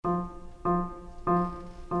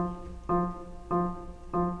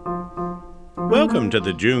Welcome to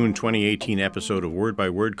the June 2018 episode of Word by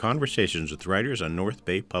Word Conversations with Writers on North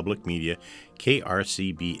Bay Public Media,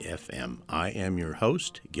 KRCB-FM. I am your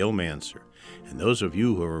host, Gil Manser. And those of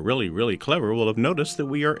you who are really clever will have noticed that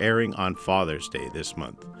we are airing on Father's Day this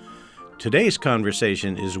month. Today's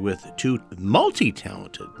conversation is with two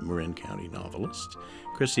multi-talented Marin County novelists,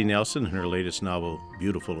 Christy Nelson in her latest novel,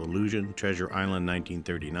 Beautiful Illusion, Treasure Island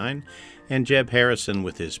 1939, and Jeb Harrison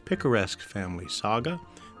with his picaresque family saga,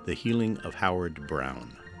 The Healing of Howard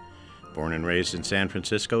Brown. Born and raised in San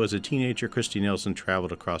Francisco, as a teenager, Christy Nelson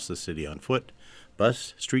traveled across the city on foot,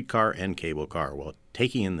 bus, streetcar, and cable car, while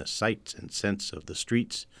taking in the sights and scents of the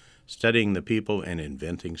streets, studying the people, and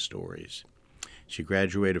inventing stories. She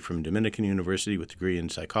graduated from Dominican University with a degree in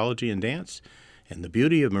psychology and dance, and the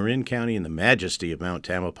beauty of Marin County and the majesty of Mount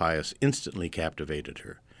Tamalpais instantly captivated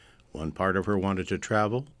her. One part of her wanted to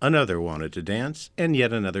travel, another wanted to dance, and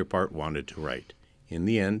yet another part wanted to write. In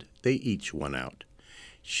the end, they each won out.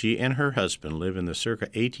 She and her husband live in the circa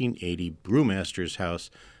 1880 brewmaster's house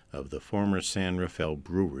of the former San Rafael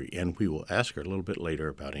Brewery, and we will ask her a little bit later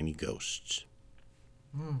about any ghosts.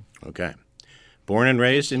 Okay. Born and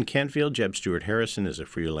raised in Kentfield, Jeb Stuart Harrison is a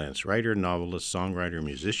freelance writer, novelist, songwriter,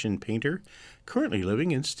 musician, painter, currently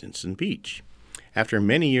living in Stinson Beach. After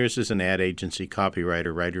many years as an ad agency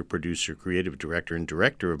copywriter, writer, producer, creative director, and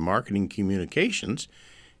director of marketing communications,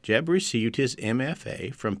 Jeb received his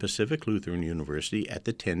MFA from Pacific Lutheran University at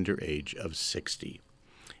the tender age of 60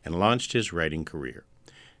 and launched his writing career.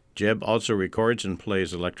 Jeb also records and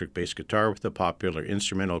plays electric bass guitar with the popular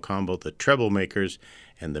instrumental combo The Treblemakers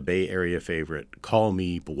and the Bay Area favorite Call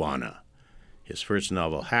Me Bwana. His first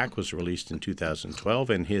novel, Hack, was released in 2012,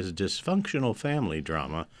 and his dysfunctional family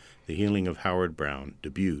drama, The Healing of Howard Brown,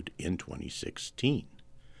 debuted in 2016.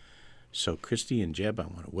 So, Christy and Jeb, I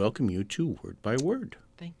want to welcome you to Word by Word.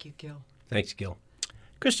 Thank you, Gil. Thanks, Gil.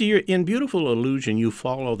 Christy, you're in Beautiful Illusion, you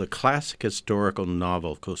follow the classic historical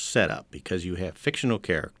novel setup because you have fictional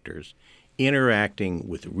characters interacting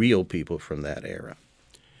with real people from that era.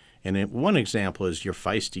 And one example is your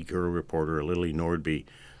feisty girl reporter, Lily Nordby,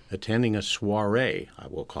 attending a soiree, I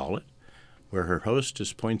will call it, where her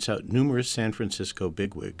hostess points out numerous San Francisco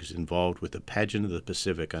bigwigs involved with the pageant of the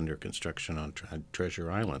Pacific under construction on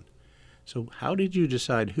Treasure Island. So how did you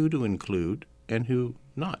decide who to include and who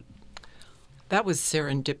not? That was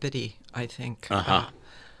serendipity, I think. Uh-huh.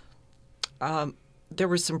 There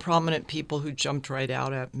were some prominent people who jumped right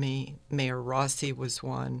out at me. Mayor Rossi was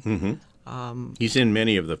one. Mm-hmm. He's in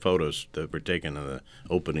many of the photos that were taken in the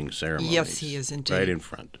opening ceremonies. Yes, he is indeed. Right in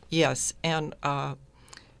front. Yes, and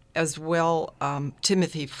as well,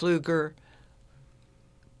 Timothy Pfluger,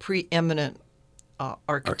 preeminent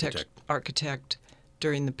architect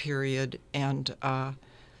during the period. And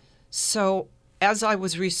so as I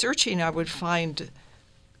was researching, I would find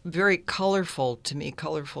very colorful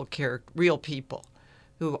real people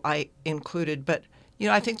who I included. But,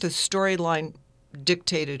 I think the storyline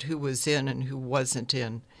dictated who was in and who wasn't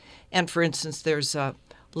in. And, for instance, there's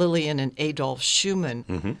Lillian and Adolf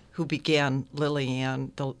Schumann, who began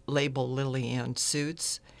Lillian, the label Lillian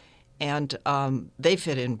Suits, and they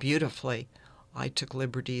fit in beautifully. I took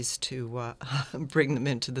liberties to bring them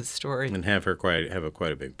into the story. And have her have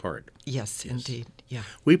quite a big part. Yes, indeed, yeah.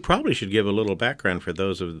 We probably should give a little background for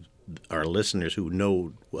those of our listeners who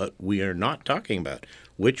know what we are not talking about,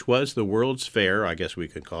 which was the World's Fair, I guess we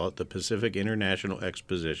could call it, the Pacific International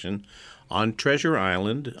Exposition on Treasure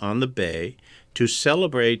Island on the Bay to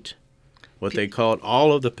celebrate what they called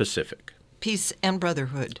all of the Pacific. Peace and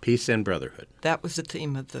brotherhood. Peace and brotherhood. That was the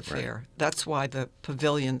theme of the fair. Right. That's why the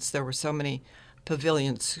pavilions, there were so many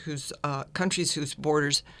pavilions whose countries whose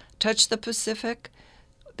borders touched the Pacific.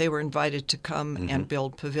 They were invited to come and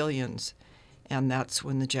build pavilions. And that's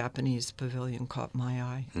when the Japanese pavilion caught my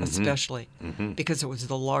eye, especially because it was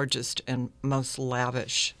the largest and most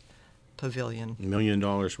lavish pavilion. $1 million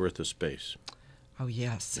worth of space. Oh,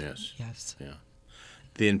 yes. Yes. Yeah.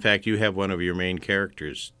 In fact, you have one of your main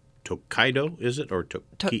characters, Tokaido, is it? Or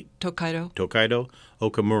Tokaido? Tokaido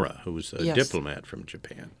Okamura, who was a diplomat from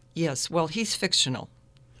Japan. Yes. Well, he's fictional.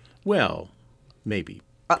 Well, maybe.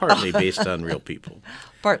 Partly based on real people.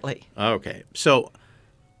 Partly. Okay. So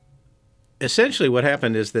essentially what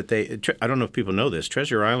happened is that I don't know if people know this,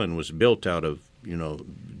 Treasure Island was built out of,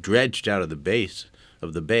 dredged out of the base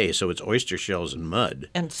of the bay, so it's oyster shells and mud.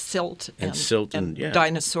 And silt. And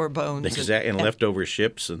dinosaur bones. Exactly, and leftover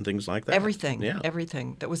ships and things like that. Everything,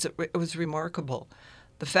 everything. It was remarkable.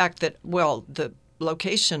 The fact that, the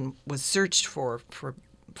location was searched for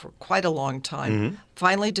quite a long time,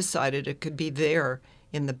 finally decided it could be there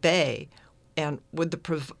in the bay, and it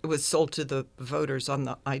was sold to the voters on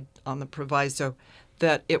the proviso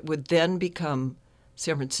that it would then become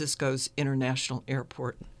San Francisco's international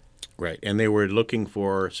airport. Right. And they were looking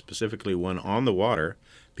for specifically one on the water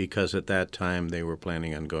because at that time they were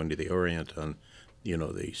planning on going to the Orient on,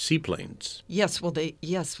 the seaplanes. Yes, well, the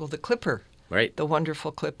Clipper. Right. The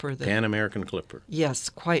wonderful Clipper. Pan American Clipper. Yes,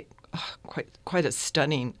 quite a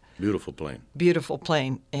stunning, beautiful plane. Beautiful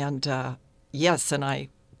plane. And yes, and I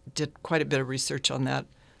did quite a bit of research on that.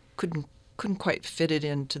 Couldn't quite fit it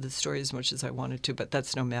into the story as much as I wanted to, but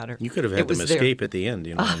that's no matter. You could have had them escape at the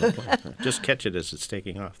end, on the plane. Just catch it as it's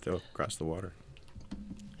taking off, throw across the water.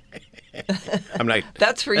 I'm like,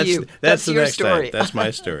 that's for you. That's your story. That's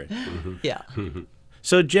my story. Yeah.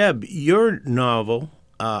 So, Jeb, your novel,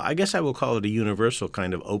 I guess I will call it a universal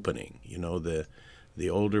kind of opening. The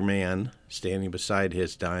older man standing beside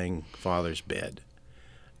his dying father's bed.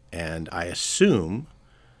 And I assume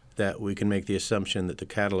that we can make the assumption that the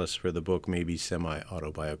catalyst for the book may be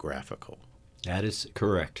semi-autobiographical. That is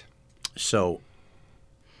correct. So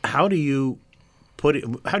how do you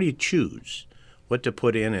choose what to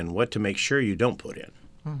put in and what to make sure you don't put in?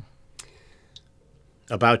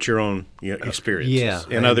 About your own experiences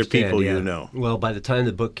and other people you know. Well, by the time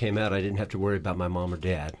the book came out, I didn't have to worry about my mom or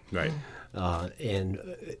dad. Right. And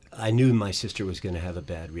I knew my sister was going to have a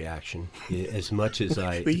bad reaction, as much as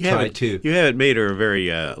I tried to. You haven't made her a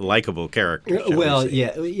very likable character. Well,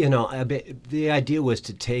 yeah, the idea was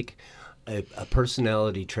to take a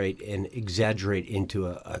personality trait and exaggerate into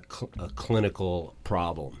a clinical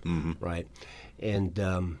problem, right? And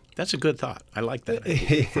that's a good thought. I like that.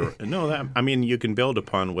 You can build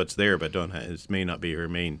upon what's there, but it may not be her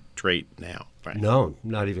main trait now. Right? No,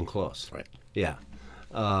 not even close. Right. Yeah.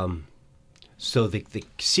 So the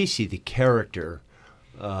Cece, the character,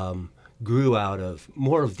 grew out of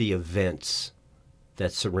more of the events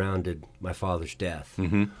that surrounded my father's death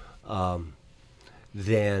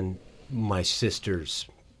than my sister's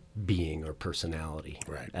being or personality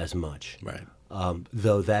as much. Right.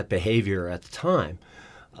 Though that behavior at the time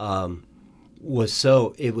was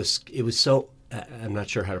so I'm not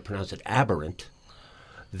sure how to pronounce it, aberrant,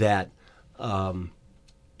 that as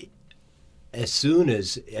soon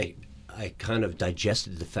as I kind of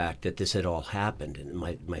digested the fact that this had all happened and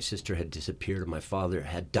my sister had disappeared and my father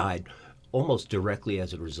had died almost directly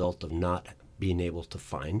as a result of not being able to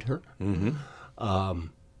find her,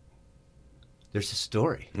 there's a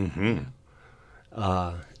story. And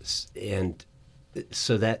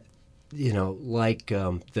so that, like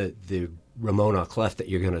the Ramona Clef that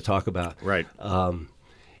you're going to talk about, right?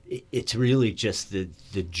 It's really just the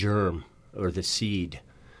germ or the seed.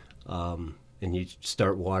 And you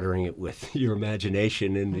start watering it with your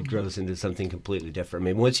imagination, and it grows into something completely different.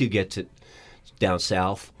 I mean, once you get to down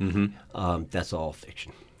south, that's all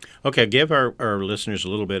fiction. Okay, give our listeners a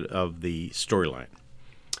little bit of the storyline.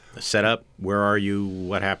 The setup, where are you,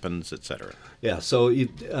 what happens, etc. Yeah, so...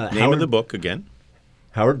 Name of the book again?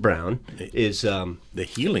 Howard Brown is... The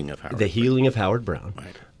Healing of Howard Brown. The Healing of Howard Brown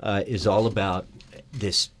right. Is all about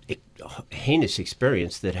this heinous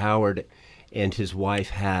experience that Howard and his wife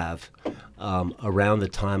have around the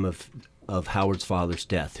time of Howard's father's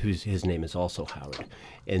death, his name is also Howard.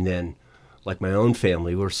 And then, like my own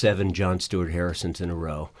family, we're 7 John Stewart Harrisons in a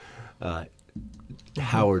row.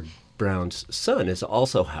 Howard Brown's son is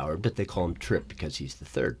also Howard, but they call him Trip because he's the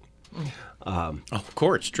third. Of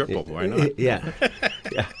course, triple. Why not? Yeah.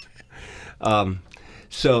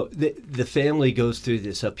 So the family goes through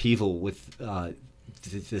this upheaval with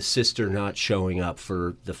the sister not showing up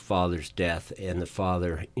for the father's death, and the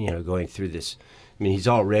father, going through this. I mean, he's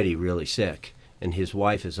already really sick, and his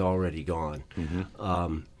wife is already gone.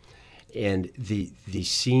 And the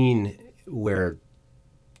scene where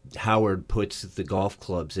Howard puts the golf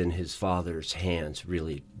clubs in his father's hands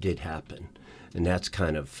really did happen, and that's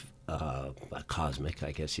kind of cosmic,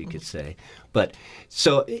 I guess you could say. But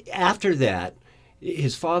so after that,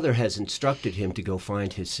 his father has instructed him to go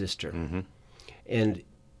find his sister. And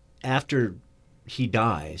after he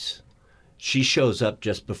dies, she shows up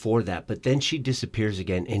just before that, but then she disappears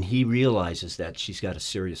again, and he realizes that she's got a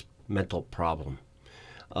serious mental problem.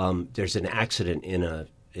 There's an accident in a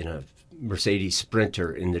Mercedes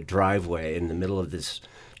Sprinter in the driveway in the middle of this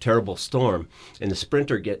terrible storm, and the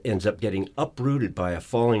Sprinter ends up getting uprooted by a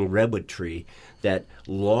falling redwood tree that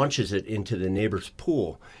launches it into the neighbor's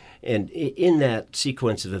pool. And in that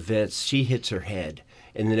sequence of events, she hits her head,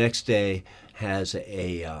 and the next day has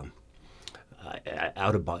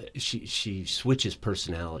she switches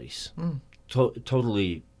personalities,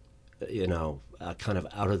 totally, kind of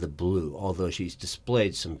out of the blue. Although she's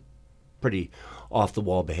displayed some pretty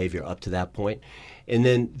off-the-wall behavior up to that point, and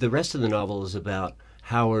then the rest of the novel is about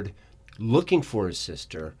Howard looking for his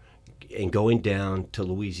sister, and going down to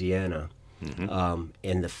Louisiana,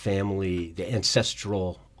 and the family, the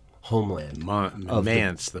ancestral homeland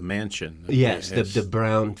the mansion. Yes, the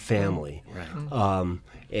Brown family, Right.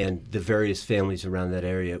 and the various families around that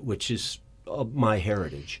area, which is my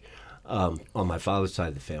heritage on my father's side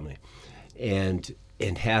of the family, and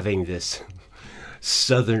having this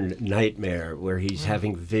southern nightmare where he's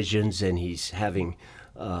having visions and he's having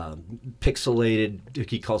pixelated,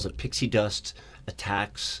 he calls it pixie dust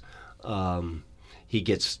attacks. He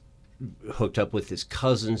gets hooked up with his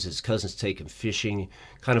cousins. His cousins take him fishing.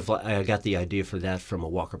 Kind of like, I got the idea for that from a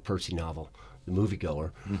Walker Percy novel, The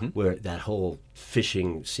Moviegoer, where that whole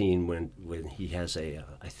fishing scene when he has a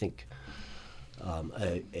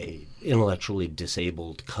intellectually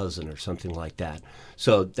disabled cousin or something like that.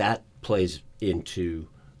 So that plays into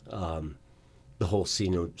the whole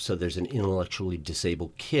scene. So there's an intellectually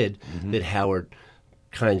disabled kid that Howard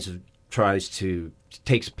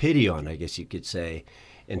takes pity on, I guess you could say,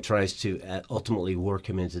 and tries to ultimately work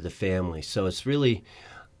him into the family. So it's really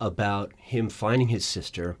about him finding his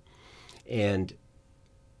sister and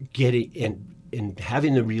getting and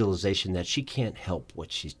having the realization that she can't help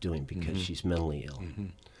what she's doing because she's mentally ill.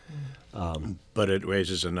 But it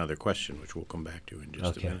raises another question, which we'll come back to in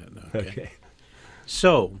just Okay. a minute. Okay.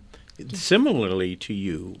 So, similarly to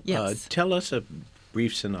you, Yes. tell us a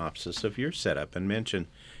brief synopsis of your setup and mention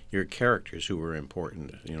your characters who were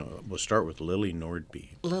important. We'll start with Lily Nordby.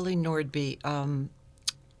 Lily Nordby, from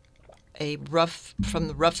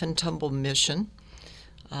the rough and tumble mission,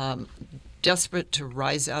 desperate to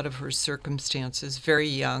rise out of her circumstances, very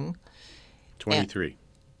young. 23.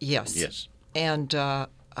 Yes. Yes. And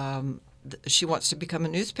she wants to become a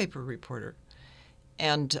newspaper reporter.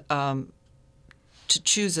 And to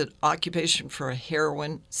choose an occupation for a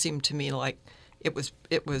heroine seemed to me like it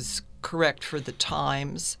was correct for the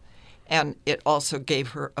times. And it also gave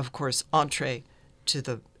her, of course, entree to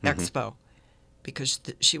the expo, because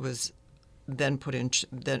she was then put in.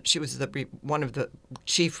 Then she was one of the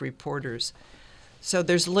chief reporters. So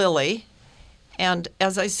there's Lily, and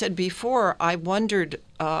as I said before, I wondered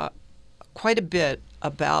quite a bit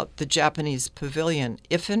about the Japanese pavilion.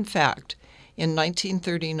 If in fact, in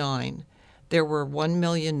 1939, there were 1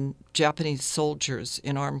 million Japanese soldiers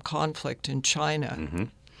in armed conflict in China,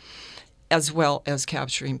 as well as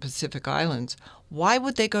capturing Pacific Islands, why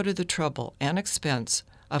would they go to the trouble and expense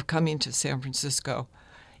of coming to San Francisco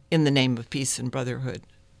in the name of peace and brotherhood?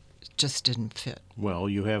 It just didn't fit. Well,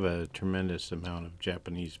 you have a tremendous amount of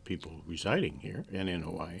Japanese people residing here and in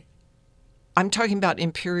Hawaii. I'm talking about the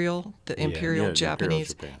Imperial Yeah, the Imperial Japanese.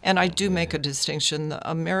 Japan. And I do make a distinction. The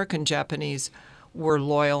American Japanese were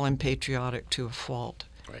loyal and patriotic to a fault.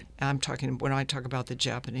 Right. When I talk about the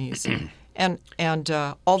Japanese. And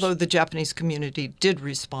although the Japanese community did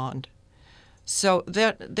respond. So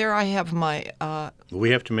there I have my...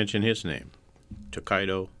 We have to mention his name,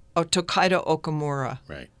 Tokaido. Tokaido Okamura.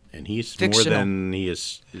 Right. And he's Fictional. more than he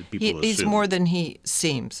is, people He's assume. more than he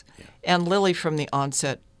seems. Yeah. And Lily from the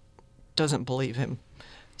onset doesn't believe him.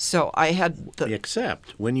 So I had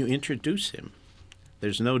Except when you introduce him,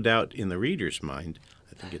 there's no doubt in the reader's mind.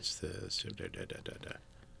 I think it's the...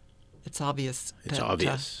 It's obvious. It's that,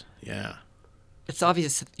 obvious. Yeah. It's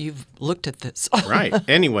obvious that you've looked at this. Right.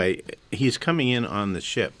 Anyway, he's coming in on the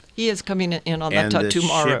ship. He is coming in on And that the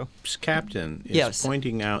tomorrow. ship's captain is Yes.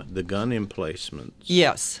 pointing out the gun emplacements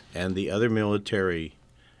Yes. and the other military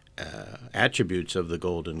attributes of the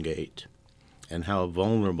Golden Gate and how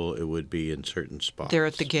vulnerable it would be in certain spots. They're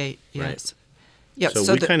at the gate. Yes. Yes.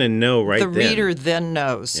 So we kind of know right the then. reader then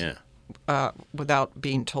knows, Yeah. without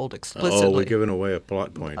being told explicitly. Oh, we're giving away a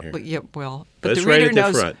plot point here. But yeah, well, But but it's the right reader at the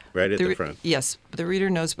knows. front, right at the front. Yes, the reader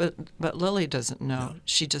knows, but Lily doesn't know.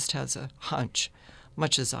 She just has a hunch,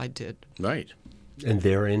 much as I did. Right. And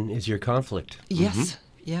therein is your conflict. Yes.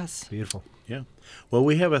 Yes. Beautiful. Yeah. Well,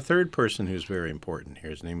 we have a third person who's very important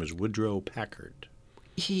here. His name is Woodrow Packard.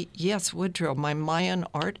 Woodrow, my Mayan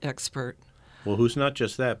art expert. Well, who's not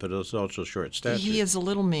just that, but is also short-statured. He is a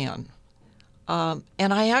little man.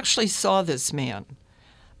 And I actually saw this man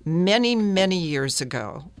many, many years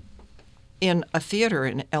ago in a theater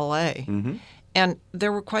in L.A. And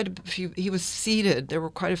there were quite a few, he was seated, there were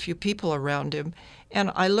quite a few people around him.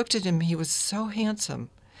 And I looked at him, he was so handsome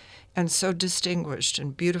and so distinguished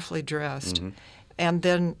and beautifully dressed. And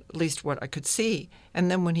then, at least what I could see.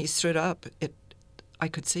 And then when he stood up, I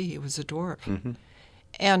could see he was a dwarf.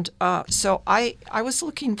 And so I was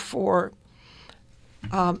looking for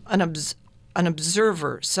an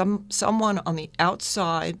observer, someone on the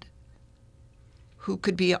outside who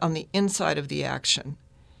could be on the inside of the action,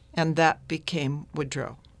 and that became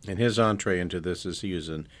Woodrow. And his entree into this is he is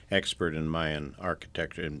an expert in Mayan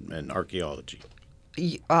architecture and archaeology.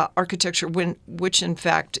 Architecture, which in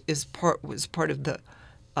fact was part of the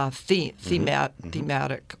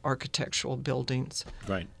thematic architectural buildings.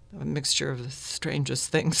 Right. A mixture of the strangest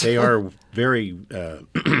things. They are very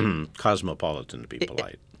cosmopolitan, to be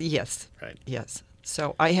polite. Yes. Right. Yes.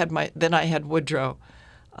 So I had Woodrow.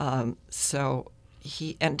 So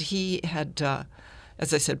he had,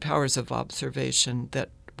 as I said, powers of observation that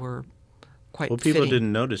were quite Well, people fitting.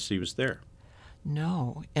 didn't notice he was there.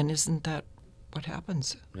 No, and isn't that what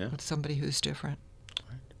happens Yeah. with somebody who's different?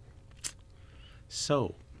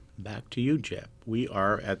 So, back to you, Jeb.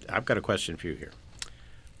 I've got a question for you here.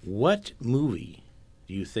 What movie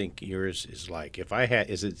do you think yours is like?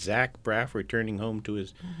 Is it Zach Braff returning home to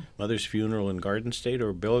his mother's funeral in Garden State,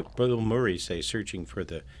 or Bill Murray, say, searching for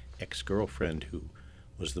the ex-girlfriend who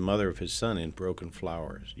was the mother of his son in Broken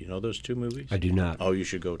Flowers? You know those two movies? I do not. Oh, you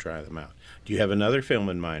should go try them out. Do you have another film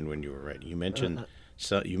in mind when you were writing? You mentioned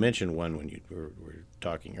one when you were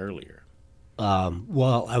talking earlier.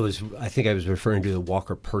 Well, I think I was referring to the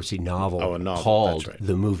Walker Percy novel, Oh, a novel, called that's right.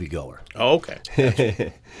 The Moviegoer. Oh,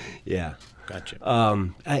 okay. Yeah. Gotcha.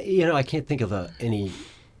 I can't think of any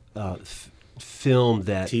film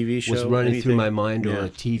that TV show, was running through anything? my mind, or Yeah. a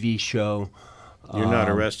TV show. You're not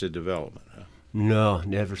Arrested Development, huh? No,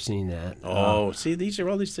 never seen that. Oh, see, these are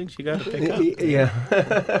all these things you got to pick up.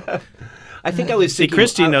 Yeah. I think I was See, thinking,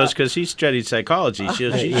 Christy knows because he studied psychology. She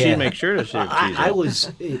Yeah. makes sure to see it. I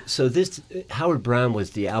was Howard Brown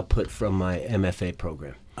was the output from my MFA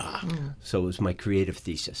program. So it was my creative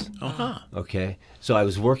thesis. Uh-huh. Okay, so I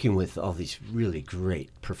was working with all these really great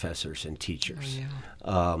professors and teachers,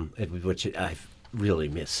 which I've really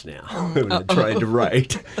miss now when I'm trying to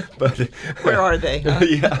write. But Where are they? Huh?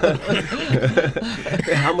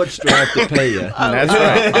 How much do I have to pay you? That's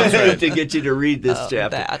right. That's right. To get you to read this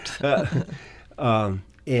chapter. That.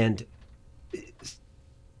 And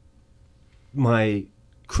my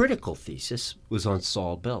critical thesis was on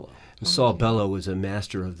Saul Bellow. And Saul Bellow was a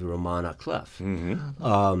master of the Romana clef.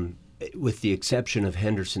 With the exception of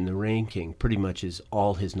Henderson the Rain King, pretty much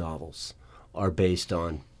all his novels are based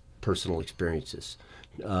on personal experiences.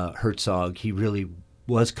 Herzog, he really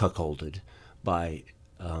was cuckolded by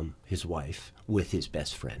his wife with his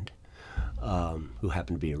best friend, who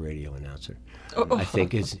happened to be a radio announcer. I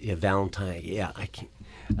think is Valentine. Yeah, I can't.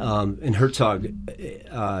 And Herzog,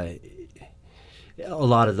 a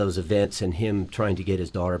lot of those events and him trying to get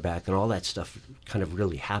his daughter back and all that stuff kind of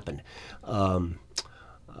really happened.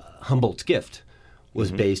 Humboldt's Gift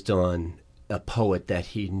was based on a poet that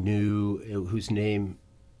he knew, whose name,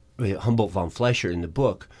 Humboldt von Fleischer in the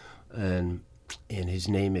book, and his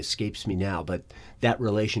name escapes me now, but that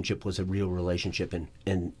relationship was a real relationship,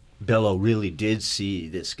 and Bellow really did see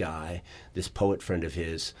this guy, this poet friend of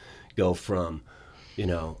his, go from,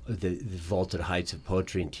 the vaulted heights of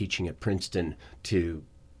poetry and teaching at Princeton to,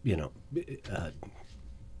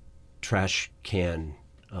 trash can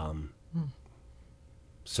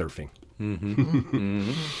surfing.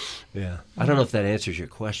 Yeah, I don't know if that answers your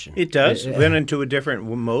question. It does. Went into a different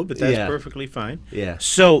mode, but that's perfectly fine. Yeah.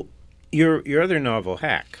 So your other novel,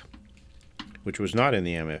 Hack, which was not in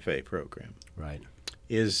the MFA program, Right.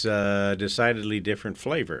 is decidedly different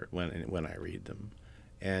flavor when I read them.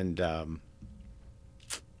 And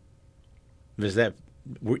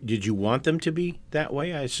did you want them to be that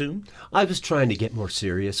way, I assume? I was trying to get more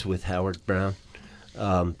serious with Howard Brown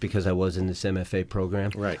because I was in this MFA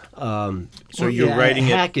program. Right. So you're writing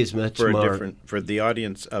Hack it is much for more for the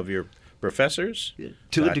audience of your professors?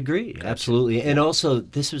 to a degree, absolutely. And also,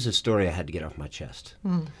 this was a story I had to get off my chest.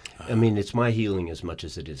 I mean, it's my healing as much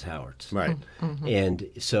as it is Howard's. Right. And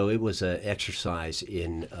so it was an exercise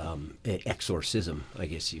in exorcism, I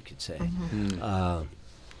guess you could say.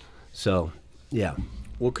 So, yeah.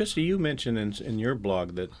 Well, Christy, you mentioned in your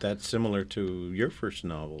blog that that's similar to your first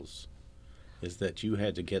novels, is that you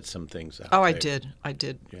had to get some things out Oh, I there.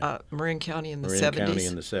 did. Yeah. Marin County in the Marin 70s. County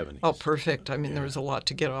in the 70s. Oh, perfect. I mean, there was a lot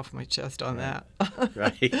to get off my chest on that.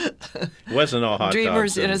 Right. It wasn't all hot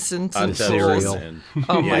Dreamers, dogs and innocence, hot and dogs cereal. and-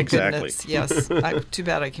 Oh, yeah, my exactly. goodness. Yes. Too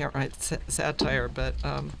bad I can't write satire. But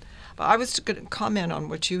I was going to comment on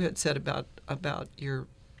what you had said about your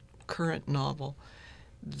current novel,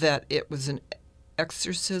 that it was an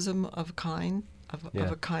exorcism of a kind.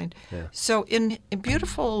 Yeah. So in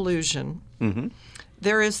Beautiful Illusion,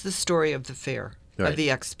 there is the story of the fair, Right. of the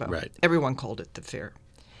expo. Right. Everyone called it the fair.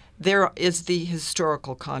 There is the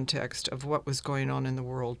historical context of what was going on in the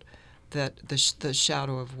world, that the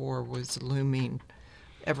shadow of war was looming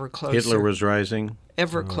ever closer. Hitler was rising.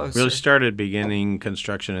 ever closer. Really started beginning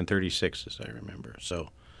construction in 36, as I remember. So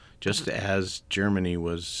just as Germany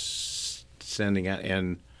was sending out,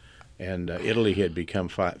 and Italy had become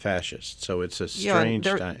fascist. So it's a strange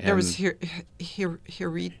time. There was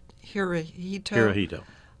Hirohito,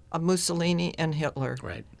 Mussolini, and Hitler.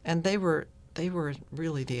 Right. And they were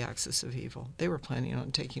really the axis of evil. They were planning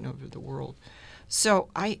on taking over the world. So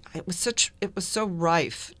it was so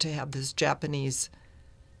rife to have this Japanese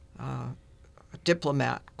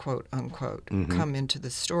diplomat, quote unquote, come into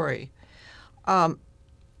the story. But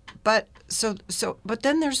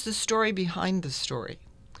then there's the story behind the story.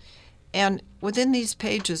 And within these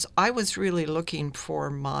pages, I was really looking for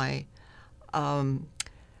my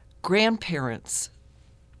grandparents,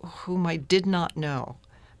 whom I did not know,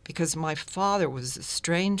 because my father was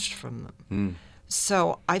estranged from them.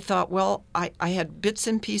 So I thought, well, I had bits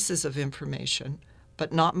and pieces of information,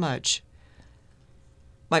 but not much.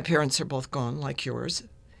 My parents are both gone, like yours.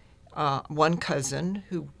 One cousin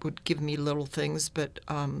who would give me little things, but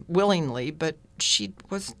willingly, but she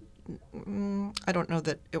was, I don't know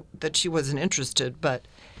that she wasn't interested, but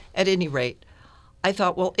at any rate, I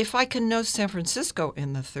thought, well, if I can know San Francisco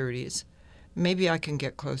in the 30s, maybe I can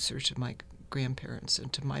get closer to my grandparents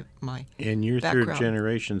and to my And you're background. third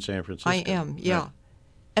generation San Francisco. I am, yeah. Right.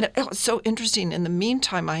 And it was so interesting. In the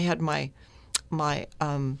meantime, I had I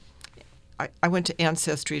went to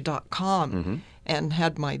Ancestry.com and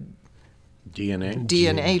had my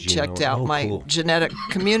DNA checked out, my cool. genetic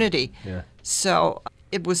community. Yeah. So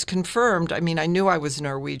it was confirmed. I mean, I knew I was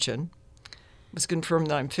Norwegian. It was confirmed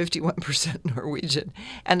that I'm 51% Norwegian.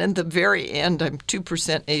 And in the very end, I'm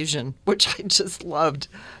 2% Asian, which I just loved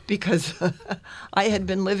because I had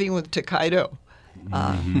been living with Tokaido.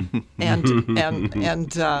 And I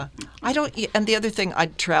don't. And the other thing,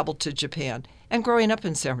 I'd traveled to Japan. And growing up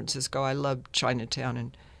in San Francisco, I loved Chinatown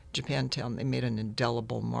and Japantown. They made an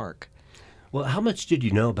indelible mark. Well, how much did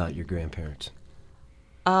you know about your grandparents?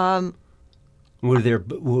 Were there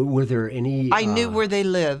any? I knew where they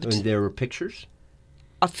lived. And there were pictures?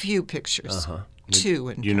 A few pictures. Two,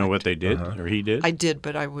 in Do you know fact. what they did, or he did? I did,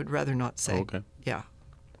 but I would rather not say. Okay. Yeah.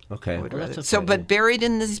 Okay. I would Well, rather. that's So, okay. but buried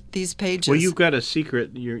in these pages. Well, you've got a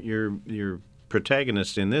secret. Your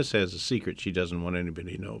protagonist in this has a secret she doesn't want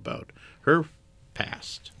anybody to know about her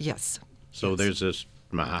past. Yes. So there's this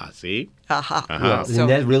Mahasi. Aha. Well, So- and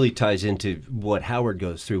that really ties into what Howard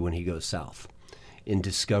goes through when he goes south in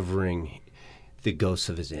discovering the ghosts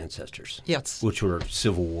of his ancestors. Yes. Which were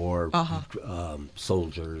Civil War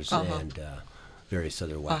soldiers and various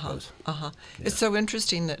other wackos. It's so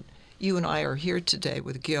interesting that you and I are here today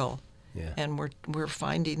with Gil, Yeah. and we're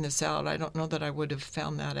finding this out. I don't know that I would have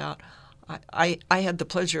found that out. I had the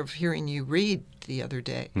pleasure of hearing you read the other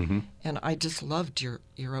day, and I just loved your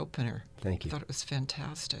opener. Thank you. I thought it was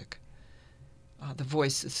fantastic. The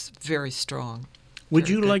voice is very strong. Would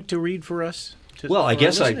Very you good. like to read for us? Well, I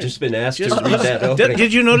guess I've just been asked to read that opening.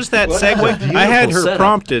 Did you notice that What a segue? beautiful I had her setup.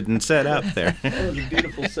 prompted and set up there. That was a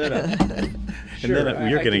beautiful setup. And then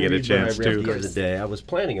you're going to get a chance, I read too. the other day. I was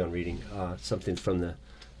planning on reading something from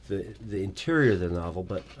the interior of the novel,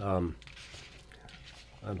 but I'm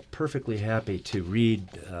perfectly happy to read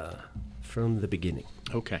from the beginning.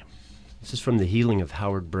 Okay. This is from The Healing of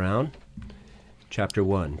Howard Brown, Chapter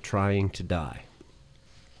 1, Trying to Die.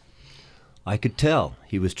 I could tell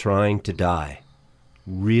he was trying to die,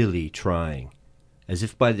 really trying, as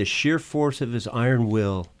if by the sheer force of his iron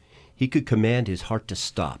will he could command his heart to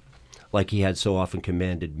stop, like he had so often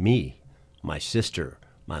commanded me, my sister,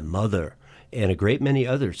 my mother, and a great many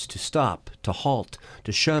others to stop, to halt,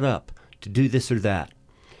 to shut up, to do this or that.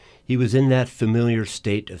 He was in that familiar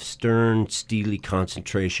state of stern, steely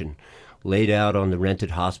concentration, laid out on the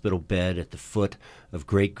rented hospital bed at the foot of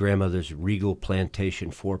great-grandmother's regal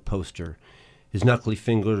plantation four-poster, his knuckly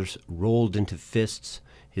fingers rolled into fists,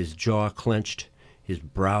 his jaw clenched, his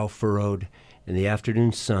brow furrowed, and the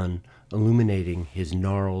afternoon sun illuminating his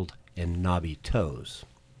gnarled and knobby toes.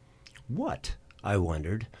 What, I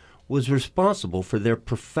wondered, was responsible for their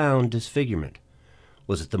profound disfigurement?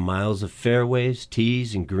 Was it the miles of fairways,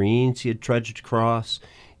 tees, and greens he had trudged across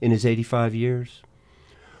in his 85 years?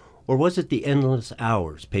 Or was it the endless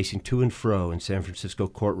hours pacing to and fro in San Francisco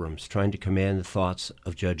courtrooms trying to command the thoughts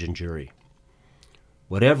of judge and jury?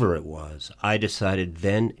 Whatever it was, I decided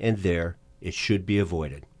then and there it should be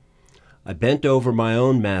avoided. I bent over my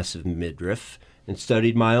own massive midriff and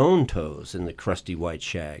studied my own toes in the crusty white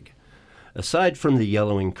shag. Aside from the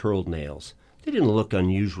yellowing curled nails, they didn't look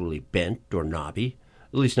unusually bent or knobby,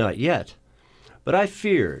 at least not yet. But I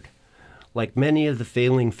feared, like many of the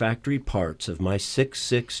failing factory parts of my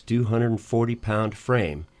 6'6", 240-pound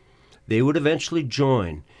frame, they would eventually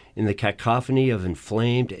join in the cacophony of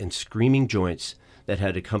inflamed and screaming joints that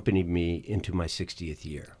had accompanied me into my 60th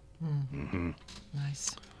year.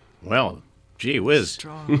 Nice. Well, gee whiz.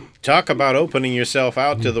 Strong. Talk about opening yourself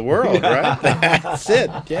out to the world, right? That's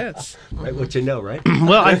it, yes. Right, what you know, right?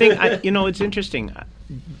 Well, I think, it's interesting.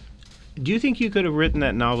 Do you think you could have written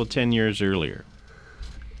that novel 10 years earlier?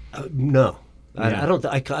 No. Yeah. I don't.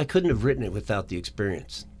 I couldn't have written it without the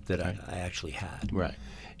experience that I actually had. Right.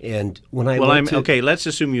 And when I okay, let's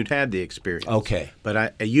assume you'd had the experience. Okay.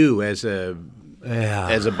 But you as a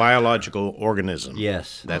biological organism.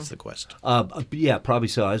 Yes. That's the question. Yeah, probably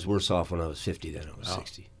so. I was worse off when I was 50 than I was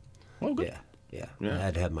 60. Well, good. Yeah. Yeah. I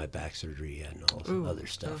had to have my back surgery and all some other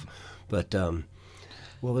stuff. But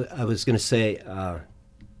well, I was going to say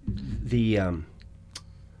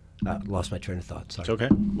lost my train of thought. Sorry. It's okay.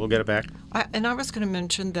 We'll get it back. I was going to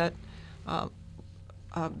mention that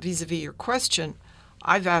vis-a-vis your question,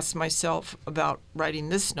 I've asked myself about writing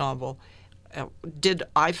this novel, did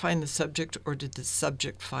I find the subject or did the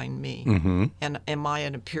subject find me? Mm-hmm. And am I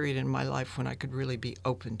in a period in my life when I could really be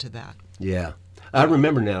open to that? Yeah. I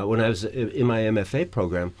remember now when I was in my MFA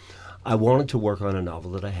program, I wanted to work on a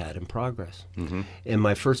novel that I had in progress. Mm-hmm. And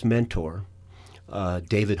my first mentor,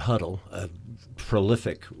 David Huddle, a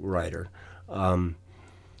prolific writer, and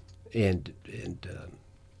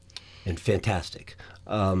fantastic,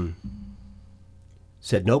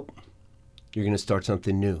 said, "Nope, you're going to start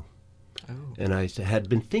something new." Oh. And I had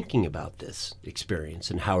been thinking about this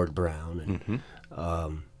experience and Howard Brown, and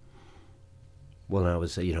when I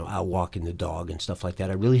was out walking the dog and stuff like that,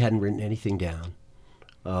 I really hadn't written anything down.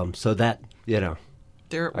 So that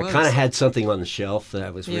there it was. I kind of had something on the shelf that I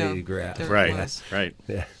was ready to grab. Right.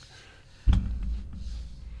 Yeah.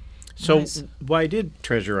 So Nice. why did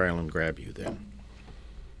Treasure Island grab you then?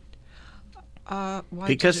 Why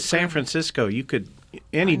Because did it San grab me? Francisco, you could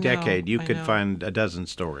any I know, decade you I could know. find a dozen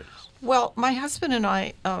stories. Well, my husband and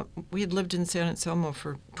I, we had lived in San Anselmo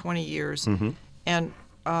for 20 years, and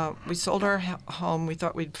we sold our home. We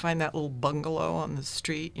thought we'd find that little bungalow on the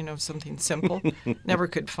street, something simple. Never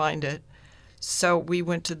could find it. So we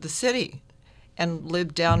went to the city and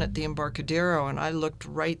lived down at the Embarcadero, and I looked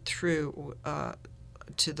right through out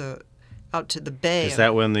to the bay. Is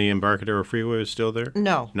that when the Embarcadero Freeway was still there?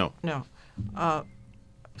 No. No.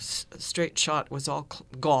 Straight shot was all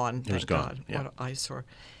gone. Thank was gone, God. yeah. What an eyesore.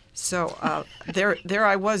 So there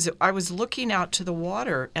I was. I was looking out to the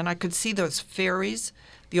water, and I could see those ferries,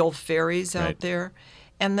 the old ferries out Right. there.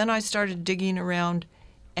 And then I started digging around,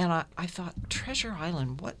 and I thought, Treasure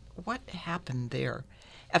Island, what happened there?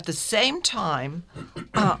 At the same time,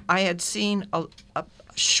 I had seen a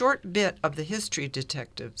short bit of the History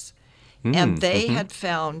Detectives, and they had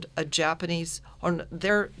found a Japanese. Or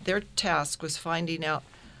their task was finding out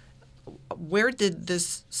where did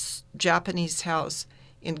this Japanese house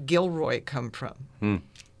in Gilroy come from, and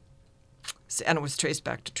it was traced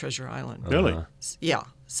back to Treasure Island. Really? Yeah.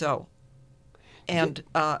 So, and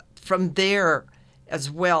from there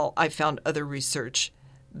as well, I found other research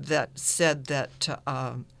that said that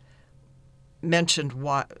mentioned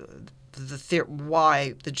why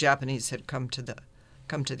the Japanese had come to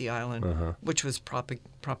the island, which was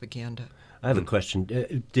propaganda. I have a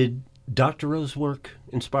question. Did Dr. Rowe's work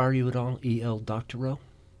inspire you at all? E.L. Doctorow?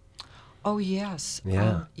 Oh yes.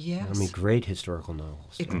 Yeah. Yes. I mean, great historical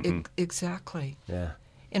novels. Exactly. Yeah.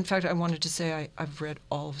 In fact, I wanted to say I've read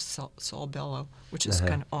all of Saul Bellow, which is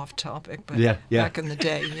kind of off topic, but Yeah. back in the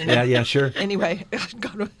day, you know. Yeah, sure. Anyway, I've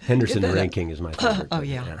got to Henderson give and that Ranking is my favorite. Oh but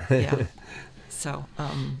yeah. So,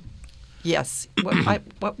 yes.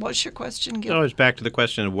 What was your question, Gil? Oh, it's back to the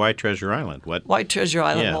question of why Treasure Island. Why Treasure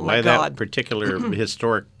Island? Yeah, Oh why my that God. particular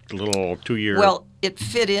historic little 2-year. Well, it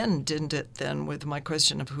fit in, didn't it? Then with my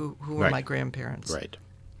question of who were Right. my grandparents? Right.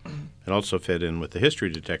 It also fit in with the History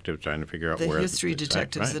Detective trying to figure out The where history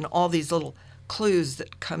detectives right. and all these little clues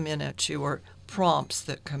that come in at you, or prompts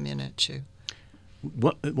that come in at you.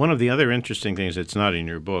 One of the other interesting things, it's not in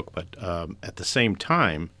your book, but at the same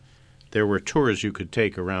time, there were tours you could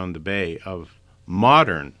take around the bay of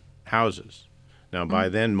modern houses. Now, by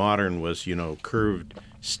then, modern was, curved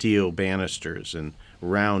steel banisters and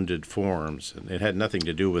rounded forms, and it had nothing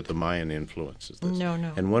to do with the Mayan influences. No.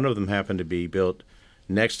 And one of them happened to be built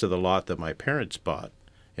next to the lot that my parents bought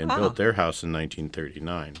and built their house in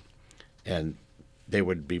 1939. And there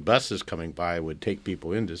would be buses coming by, would take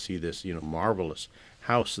people in to see this, marvelous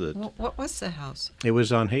house. What was the house? It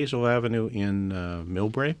was on Hazel Avenue in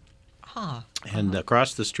Millbrae. And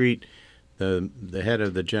across the street, the head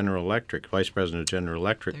of the General Electric, vice president of General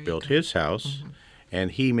Electric, built his house,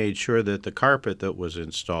 and he made sure that the carpet that was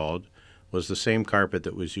installed was the same carpet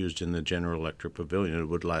that was used in the General Electric Pavilion. It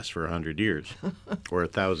would last for 100 years, or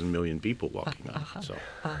 1,000 million people walking on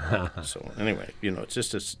it. So anyway, it's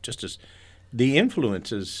just as the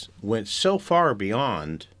influences went so far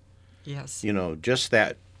beyond, Yes. just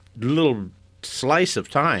that little slice of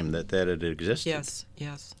time that it existed. Yes.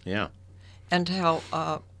 Yes. Yeah. And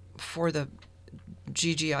how for the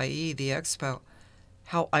GGIE, the expo,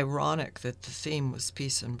 how ironic that the theme was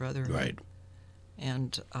peace and brotherhood. Right.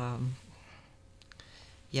 And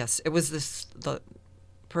yes, it was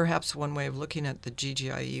perhaps one way of looking at the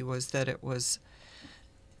GGIE was that it was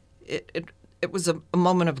a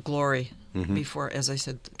moment of glory before, as I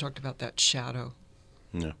said, talked about that shadow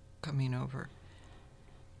Yeah. coming over.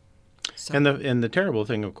 So, And the terrible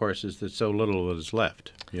thing, of course, is that so little is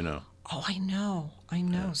left. oh, I know,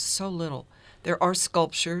 so little. There are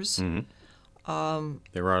sculptures.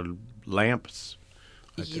 There are lamps.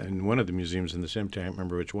 Ye- In one of the museums in the cemetery, I can't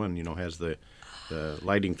remember which one, has the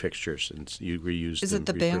lighting fixtures, and you reuse Is them. it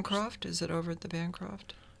the repurposed. Bancroft? Is it over at the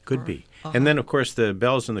Bancroft? Could Or- be. And then, of course, the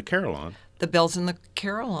bells and the carillon. The bells in the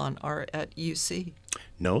carillon are at UC.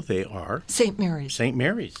 No, they are St. Mary's. St.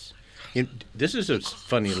 Mary's. This is a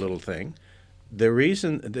funny little thing. The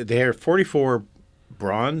reason there are 44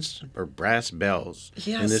 bronze or brass bells in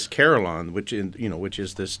Yes. this carillon, which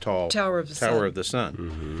is this tall Tower of the Sun.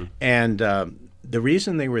 Mm-hmm. And the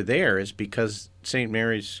reason they were there is because St.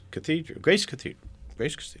 Mary's Cathedral, Grace Cathedral.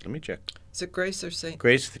 Let me check. Is it Grace or St.?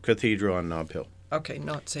 Grace Cathedral on Nob Hill Okay,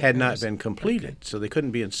 not St. had Mary's. not been completed, so they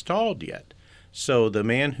couldn't be installed yet. So the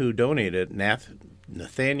man who donated,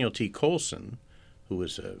 Nathaniel T. Colson, who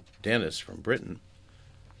was a dentist from Britain,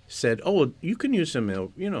 said, "Oh, you can use them,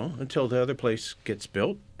 until the other place gets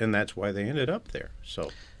built," and that's why they ended up there.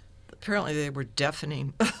 So Apparently they were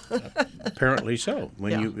deafening. apparently so.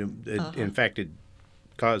 When Yeah. in fact, it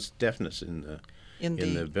caused deafness in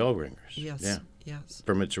the bell ringers. Yes, Yeah. yes.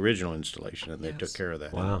 From its original installation, and they Yes. took care of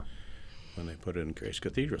that. Wow. When they put it in Grace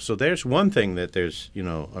Cathedral. So there's one thing that there's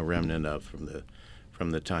a remnant of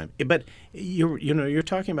from the time. But you're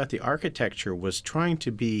talking about the architecture was trying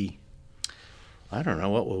to be, I don't know,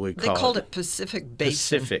 what would we They call called it Pacific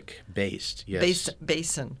Basin. Pacific based. Yes.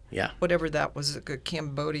 Basin. Yeah. Whatever that was, like a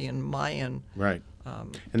Cambodian, Mayan. Right.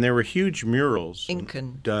 And there were huge murals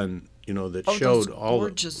Incan. done, that Oh, showed those all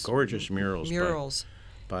gorgeous the murals. Murals.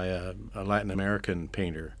 By a Latin American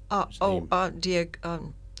painter. His name-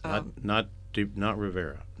 Diego. not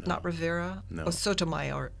Rivera. No. Not Rivera. No. Oh,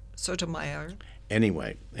 Sotomayor. Sotomayor.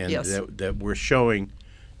 Anyway, and Yes. that we're showing,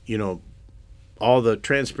 all the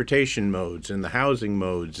transportation modes and the housing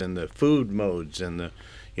modes and the food modes and the,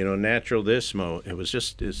 natural this mode. It was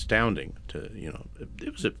just astounding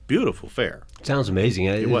it was a beautiful fair. Sounds amazing.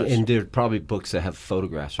 It was. And there are probably books that have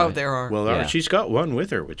photographs, right? Oh, there are. Well, Yeah. she's got one with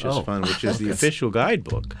her, which is Oh. fun, which is the official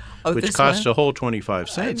guidebook, Oh, which this cost one? a whole 25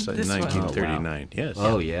 cents in this one. 1939. Yes.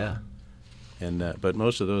 Oh, yeah. And but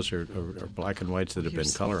most of those are black and whites that have been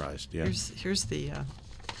Here's- colorized. Yeah. Here's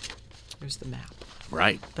the map.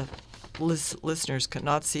 Right. The listeners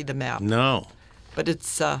cannot see the map, No. but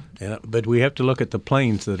it's But we have to look at the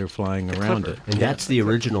planes that are flying around it. clipper. And that's the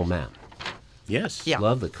original map. Yes. Yeah.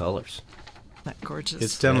 Love the colors. not gorgeous.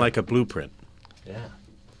 It's done like a blueprint. Yeah.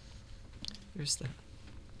 Here's the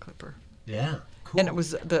clipper. Yeah. Cool. And it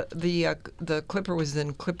was the clipper was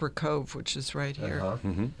in Clipper Cove, which is right here.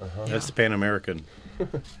 That's the Pan American. Yeah,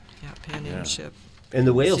 Pan Am ship. And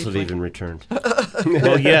the whales have Seaplane. even returned.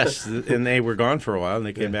 Well, yes, and they were gone for a while, and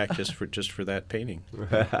they came back just for that painting.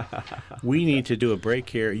 We need to do a break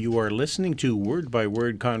here. You are listening to Word by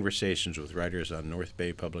Word Conversations with Writers on North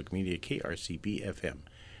Bay Public Media, KRCB FM,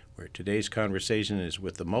 where today's conversation is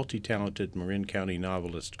with the multi-talented Marin County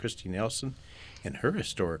novelist Christy Nelson and her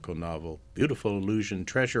historical novel, Beautiful Illusion,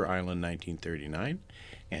 Treasure Island, 1939,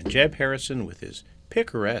 and Jeb Harrison with his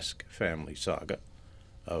picaresque family saga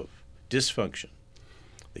of dysfunction,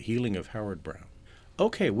 The Healing of Howard Brown.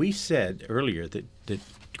 Okay, we said earlier that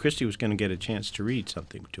Christy was going to get a chance to read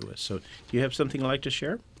something to us. So do you have something you'd like to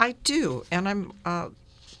share? I do, and I'm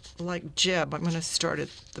like Jeb. I'm going to start at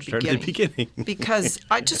the Start beginning. at the beginning. Because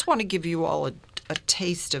I just want to give you all a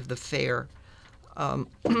taste of the fair,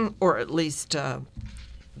 or at least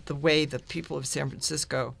the way the people of San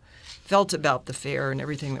Francisco felt about the fair and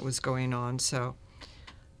everything that was going on. So,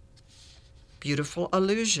 Beautiful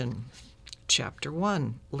Illusion, Chapter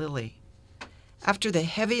 1, Lily. After the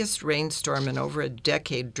heaviest rainstorm in over a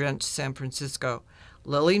decade drenched San Francisco,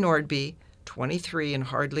 Lily Nordby, 23 and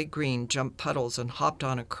hardly green, jumped puddles and hopped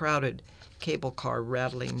on a crowded cable car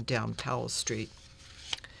rattling down Powell Street.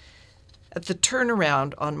 At the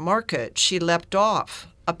turnaround on Market, she leapt off.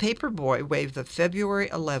 A paper boy waved the February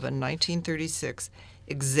 11, 1936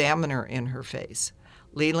 Examiner in her face.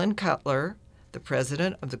 Leland Cutler, the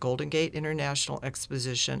president of the Golden Gate International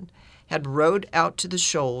Exposition, had rowed out to the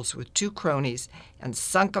shoals with 2 cronies and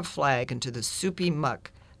sunk a flag into the soupy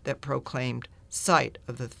muck that proclaimed site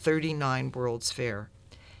of the 39 World's Fair.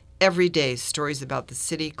 Every day, stories about the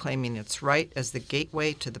city claiming its right as the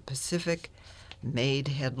gateway to the Pacific made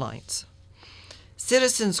headlines.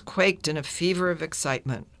 Citizens quaked in a fever of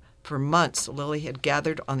excitement. For months, Lily had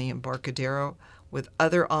gathered on the Embarcadero with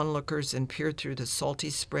other onlookers and peered through the salty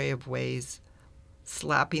spray of waves,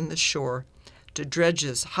 slapping the shore, to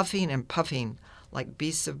dredges huffing and puffing like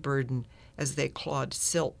beasts of burden as they clawed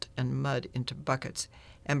silt and mud into buckets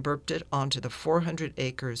and burped it onto the 400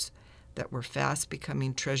 acres that were fast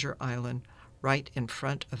becoming Treasure Island right in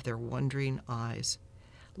front of their wondering eyes.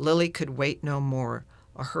 Lily could wait no more.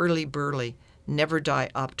 A hurly-burly, never-die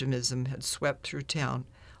optimism had swept through town,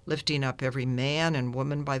 lifting up every man and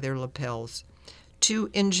woman by their lapels.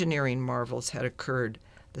 2 engineering marvels had occurred.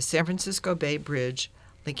 The San Francisco Bay Bridge,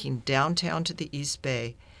 linking downtown to the East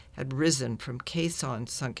Bay, had risen from caisson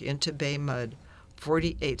sunk into bay mud,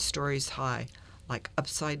 48 stories high, like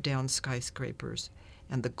upside-down skyscrapers,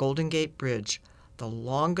 and the Golden Gate Bridge, the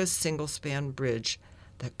longest single-span bridge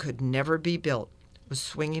that could never be built, was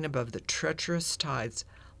swinging above the treacherous tides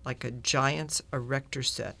like a giant's erector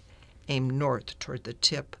set aimed north toward the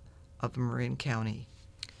tip of Marin County.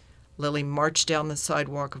 Lily marched down the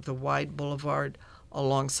sidewalk of the wide boulevard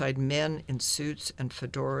alongside men in suits and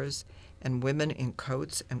fedoras and women in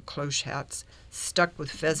coats and cloche hats stuck with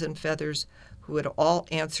pheasant feathers who had all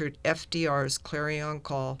answered FDR's clarion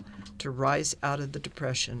call to rise out of the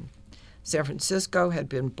Depression. San Francisco had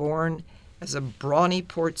been born as a brawny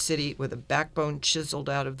port city with a backbone chiseled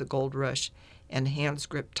out of the gold rush and hands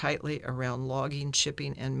gripped tightly around logging,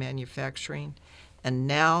 shipping, and manufacturing. And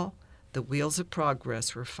now the wheels of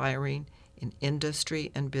progress were firing in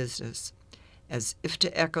industry and business. As if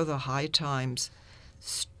to echo the high times,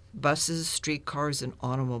 buses, streetcars, and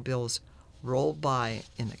automobiles rolled by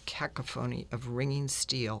in a cacophony of ringing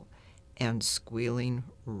steel and squealing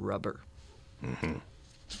rubber. Mm-hmm.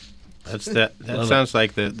 That sounds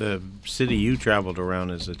like the city you traveled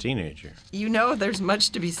around as a teenager. You know, there's much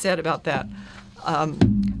to be said about that.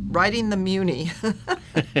 Riding the Muni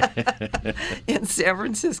in San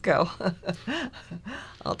Francisco.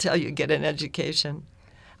 I'll tell you, get an education.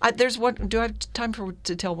 There's one. Do I have time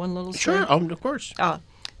to tell one little story? Sure, of course.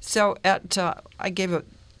 So I gave a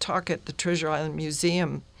talk at the Treasure Island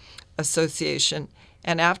Museum Association,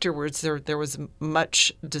 and afterwards there was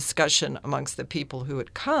much discussion amongst the people who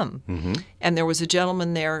had come. Mm-hmm. And there was a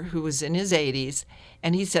gentleman there who was in his 80s,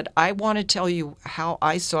 and he said, I want to tell you how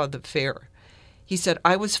I saw the fair. He said,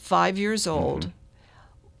 I was 5 years old.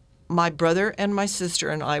 Mm-hmm. My brother and my sister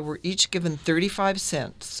and I were each given 35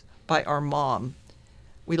 cents by our mom.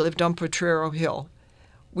 We lived on Potrero Hill.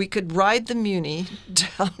 We could ride the Muni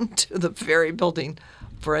down to the ferry building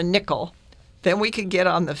for a nickel. Then we could get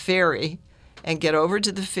on the ferry and get over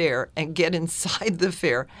to the fair and get inside the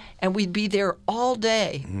fair. And we'd be there all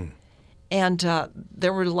day. Mm. And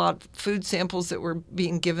there were a lot of food samples that were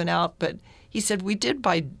being given out. But he said we did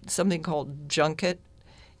buy something called junket.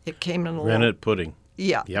 It came in a rennet pudding.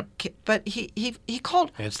 Yeah. Yep. But he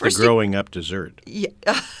called... It's the growing up dessert. Yeah.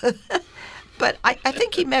 But I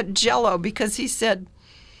think he meant Jell-O because he said...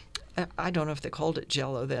 I don't know if they called it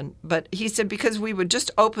Jell-O then, but he said because we would just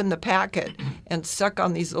open the packet and suck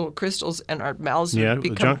on these little crystals and our mouths would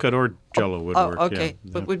become... Yeah, junket or Jell-O would work. Oh, okay.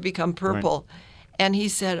 It would become purple. Right. And he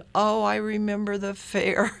said, I remember the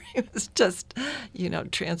fair. He was just,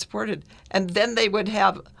 transported. And then they would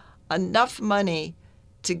have enough money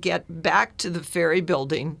to get back to the ferry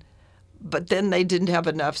building, but then they didn't have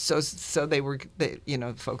enough, so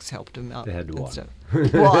folks helped them out. They had to walk. They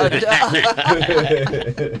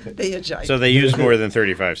hitchhiked. So they used more than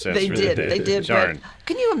 35 cents. They did. Darn.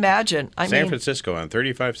 Can you imagine? San Francisco on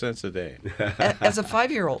 35 cents a day. As a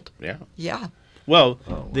 5-year-old. Yeah. Yeah. Well,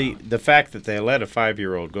 the fact that they let a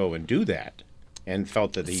 5-year-old go and do that and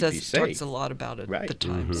felt that he'd be safe. Talks a lot about it at the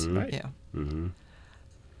times. Mm-hmm. Right. Yeah. Mm-hmm.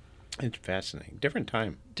 It's fascinating. Different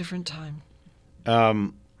time.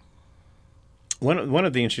 One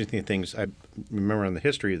of the interesting things I remember on the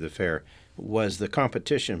history of the fair was the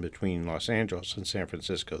competition between Los Angeles and San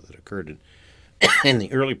Francisco that occurred in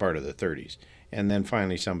the early part of the 30s. And then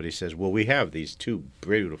finally somebody says, well, we have these 2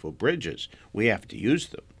 beautiful bridges. We have to use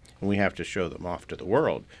them, and we have to show them off to the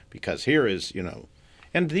world because here is,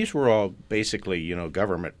 and these were all basically,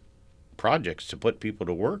 government projects to put people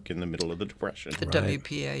to work in the middle of the Depression. The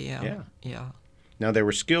WPA, yeah. Now, they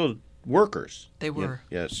were skilled workers. They were.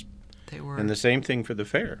 Yes. They were. And the same thing for the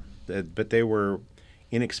fair, but they were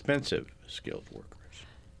inexpensive skilled workers.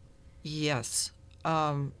 Yes.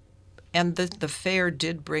 And the fair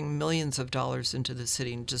did bring millions of dollars into the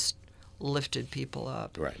city in just lifted people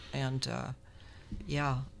up. Right. And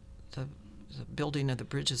yeah, the building of the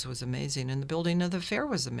bridges was amazing, and the building of the fair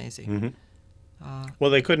was amazing. Mm-hmm. Well,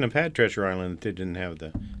 they couldn't have had Treasure Island if they didn't have the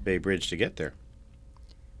Bay Bridge to get there.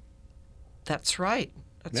 That's right.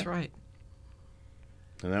 That's Yeah. right.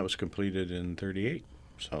 And that was completed in 38.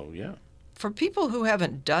 So, yeah. For people who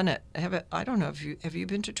haven't done it, I don't know if have you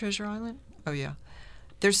been to Treasure Island? Oh yeah.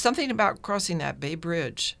 There's something about crossing that Bay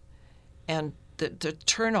Bridge, and the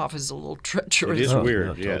turnoff is a little treacherous. It is Oh, weird,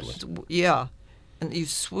 no, yes. totally. Yeah, and you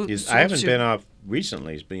swoop. I haven't been off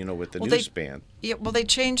recently, but, with the Well, new they- span. Yeah, well, they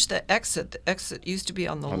changed the exit. The exit used to be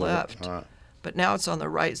on the left, but now it's on the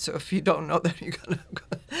right. So if you don't know that, you're gonna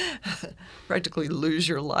practically lose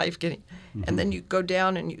your life getting. And then you go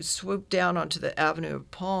down and you swoop down onto the Avenue of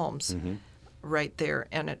Palms, right there.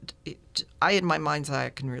 And I in my mind's eye, I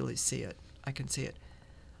can really see it. I can see it.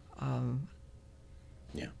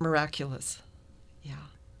 Yeah. Miraculous. Yeah.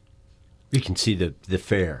 You can see the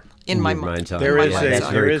fair In my your mind's eye. There my is mind's That's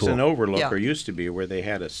eye. very an cool. overlook, Yeah. or used to be, where they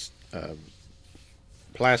had a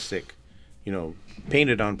plastic,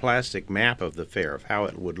 painted on plastic map of the fair of how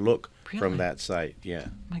it would look Really? from that site. Yeah.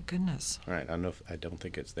 My goodness. All right. I don't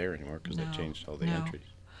think it's there anymore because No, they changed all the no. entries.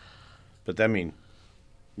 But I mean,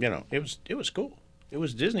 it was cool. It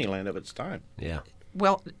was Disneyland of its time. Yeah.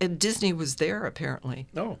 Well, and Disney was there apparently.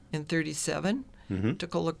 Oh. In 37,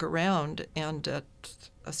 took a look around, and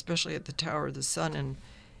especially at the Tower of the Sun,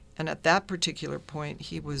 and at that particular point,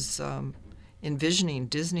 he was envisioning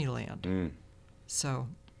Disneyland. So,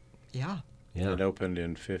 yeah. Yeah. It opened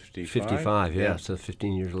in 55. 55, yeah. So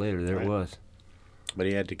 15 years later, there Right. it was. But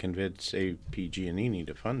he had to convince APG&E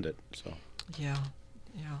to fund it. So. Yeah.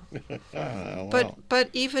 Well. But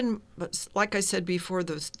even like I said before,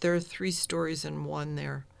 there are 3 stories in one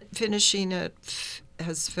there. Finishing it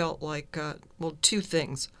has felt like two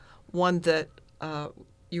things. One that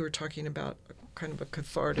you were talking about, kind of a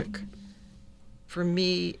cathartic. For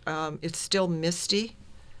me, it's still misty,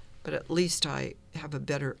 but at least I have a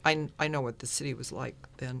better. I know what the city was like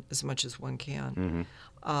then, as much as one can.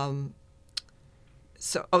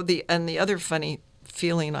 The other funny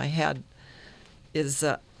feeling I had is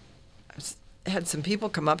I had some people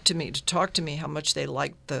come up to me to talk to me how much they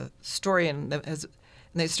liked the story, and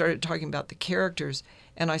they started talking about the characters,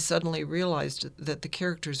 and I suddenly realized that the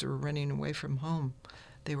characters were running away from home.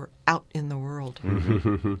 They were out in the world.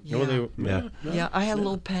 Yeah. Yeah. I had a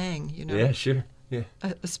little pang, Yeah, sure. Yeah.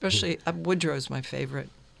 Especially Woodrow's my favorite.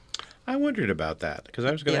 I wondered about that because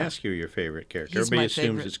I was going to Yeah. ask you your favorite character. He's Everybody my assumes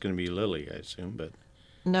favorite. it's going to be Lily, I assume, but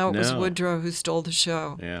No, it was No. Woodrow who stole the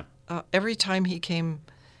show. yeah. Every time he came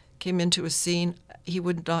into a scene, he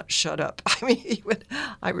would not shut up. I mean,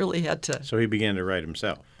 I really had to. So he began to write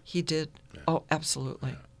himself. He did. Oh,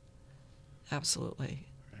 absolutely. Absolutely.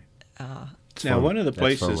 It's Now, fun. one of the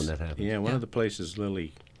That's fun places, when that happens. one Yeah. of the places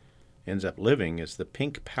Lily ends up living is the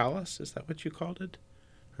Pink Palace. Is that what you called it?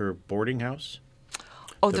 Her boarding house?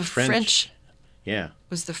 Oh, The the French- French Yeah,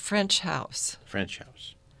 was the French house French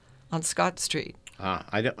house. on Scott Street.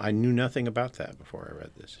 I knew nothing about that before I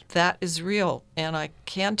read this. That is real, and I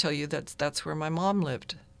can tell you that's where my mom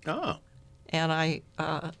lived. Oh, And I,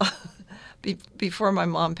 before my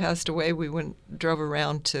mom passed away, we drove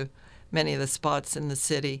around to many of the spots in the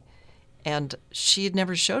city, and she had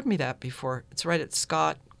never showed me that before. It's right at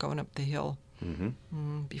Scott, going up the hill,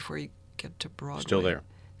 before you get to Broadway. still there.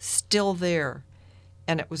 Still there,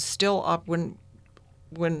 and it was still up when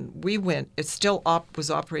we went. It still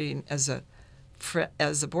was operating as a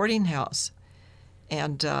boarding house,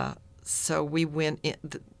 and so we went in.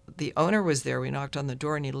 The owner was there. We knocked on the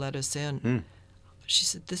door, and he let us in. She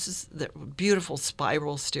said, "This is the beautiful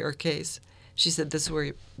spiral staircase." She said, "This is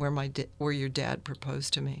where your dad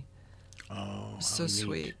proposed to me." Oh, So how neat.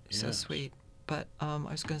 sweet, so Yes. sweet. But I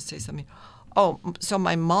was going to say something. Oh, so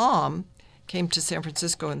my mom came to San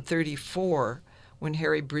Francisco in '34 when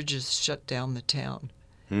Harry Bridges shut down the town.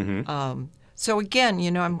 So again,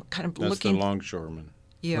 I'm kind of That's looking. the longshoreman.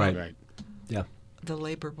 Yeah, Right. Right. Yeah. the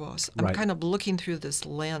labor boss. I'm Right. kind of looking through this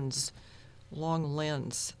long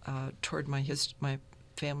lens, toward my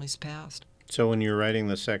family's past. So when you're writing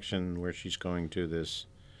the section where she's going to this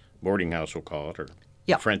boarding house, we'll call it, or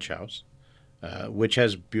Yeah. French house, which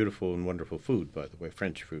has beautiful and wonderful food, by the way,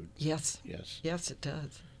 French food. Yes, Yes. yes, it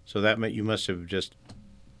does. So that meant you must have just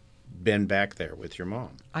been back there with your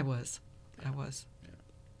mom. I was.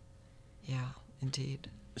 Yeah,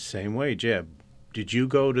 indeed. Same way, Jeb. Did you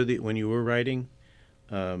go to when you were writing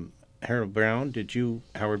Howard Brown? Did you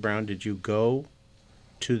go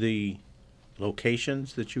to the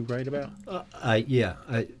locations that you write about?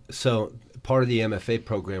 So part of the MFA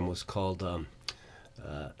program was called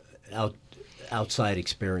outside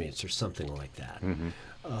experience or something like that.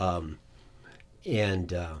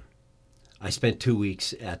 And I spent 2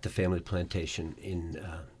 weeks at the family plantation in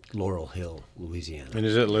Laurel Hill, Louisiana. And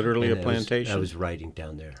is it literally And a plantation? I was writing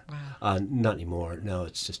down there. Wow. Not anymore. No,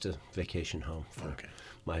 it's just a vacation home for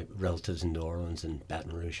my relatives in New Orleans and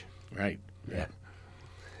Baton Rouge. Right. Yeah.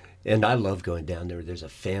 And I love going down there. There's a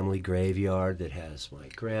family graveyard that has my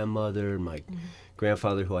grandmother, my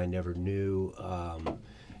grandfather, who I never knew,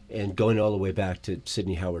 and going all the way back to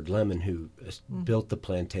Sidney Howard Lemon, who built the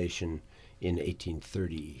plantation in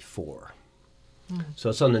 1834. So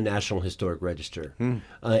it's on the National Historic Register. And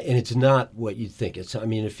it's not what you'd think. I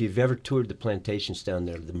mean, if you've ever toured the plantations down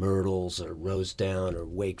there, the Myrtles or Rosedown or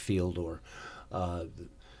Wakefield or,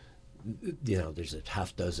 there's a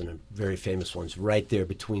half dozen of very famous ones right there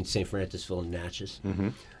between St. Francisville and Natchez.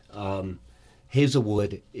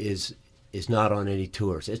 Hazelwood is not on any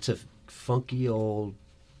tours. It's a funky old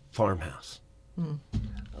farmhouse.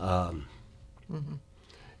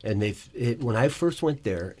 And when I first went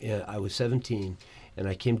there, I was 17, and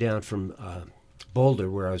I came down from Boulder,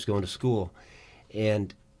 where I was going to school,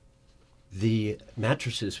 and the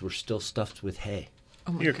mattresses were still stuffed with hay.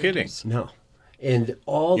 Oh my You're goodness. kidding. No, and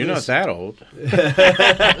all You're not this, that old.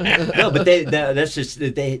 no, but that's just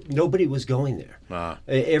nobody was going there.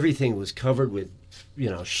 Everything was covered with,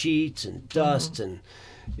 sheets and dust and.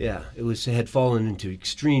 Yeah, it had fallen into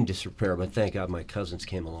extreme disrepair, but thank God my cousins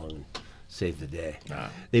came along and saved the day.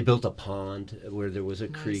 They built a pond where there was a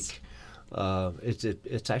creek.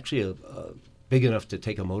 It's actually big enough to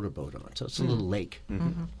take a motorboat on, so it's a little lake.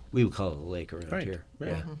 We would call it a lake around here.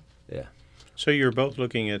 Right. Yeah. So you're both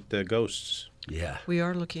looking at ghosts. Yeah. We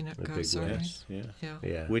are looking at big ghosts, aren't Yes. Yeah. we?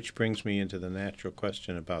 Yeah. Yeah. Which brings me into the natural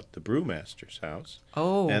question about the brewmaster's house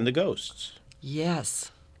Oh, and the ghosts.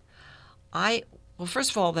 yes. Well,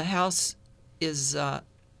 first of all, the house is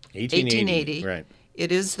 1880. Right.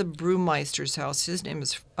 It is the brewmeister's house. His name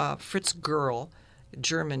is Fritz Goerl,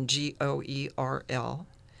 German, Goerl,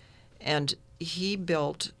 and he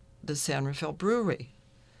built the San Rafael Brewery.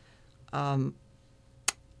 So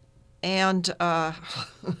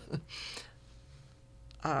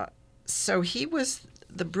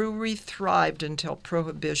the brewery thrived until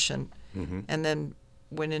Prohibition, and then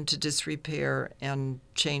went into disrepair and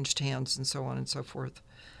changed hands and so on and so forth.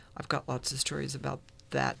 I've got lots of stories about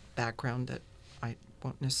that background that I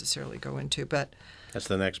won't necessarily go into, but That's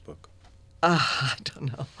the next book. I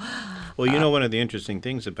don't know. Well, one of the interesting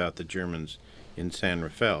things about the Germans in San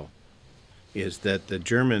Rafael is that the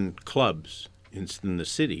German clubs in the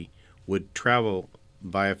city would travel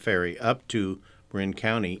by a ferry up to Marin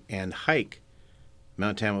County and hike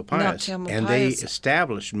Mount Tamalpais, and they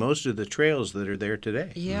established most of the trails that are there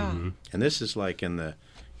today. Yeah. And this is like in the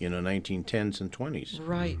 1910s and 20s.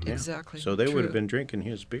 Right, exactly. So they would True. have been drinking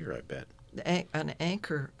his beer, I bet. An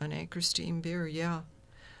anchor steam beer, yeah.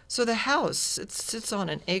 So the house, it sits on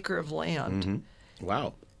an acre of land.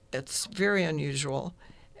 Wow. It's very unusual.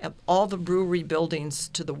 All the brewery buildings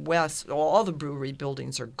to the west, all the brewery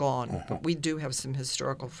buildings are gone, but we do have some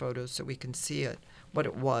historical photos so we can see what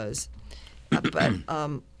it was. But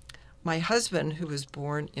my husband, who was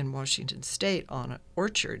born in Washington State on an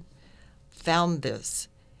orchard, found this.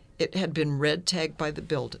 It had been red tagged by the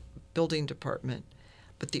building department,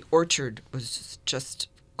 but the orchard was just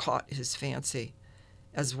caught his fancy,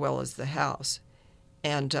 as well as the house.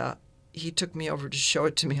 And he took me over to show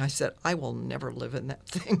it to me. I said, I will never live in that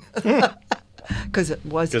thing. Because it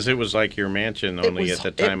was like your mansion, only at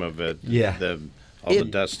the time of the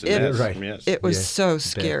dust and mess. Right. Yes. It was so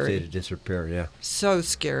scary. Bad state of disrepair, yeah. So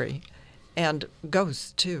scary. And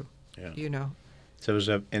ghosts, too, Yeah. So has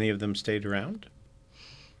any of them stayed around?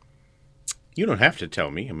 You don't have to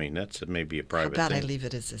tell me. I mean, that's maybe a private How about thing. I leave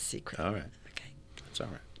it as a secret? All right. Okay. That's all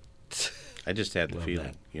right. I just had the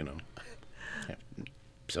feeling,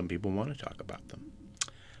 some people want to talk about them.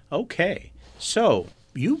 Okay. So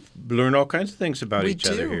you learn all kinds of things about each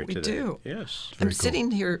other here today. We do. Yes. I'm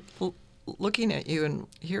sitting here looking at you and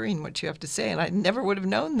hearing what you have to say, and I never would have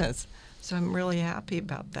known this. So I'm really happy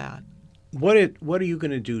about that. What are you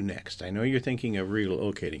going to do next? I know you're thinking of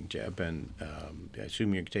relocating, Jeb, and I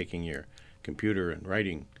assume you're taking your computer and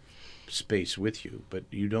writing space with you, but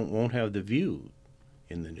you won't have the view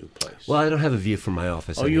in the new place. Well, I don't have a view from my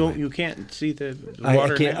office. Oh, anyway. you can't see the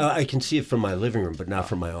water now? I can see it from my living room, but not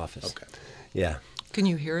from my office. Okay. Yeah. Can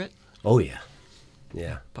you hear it? Oh, yeah.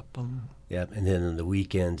 Yeah. Ba-bum. Yeah, and then on the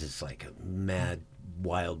weekends, it's like a mad,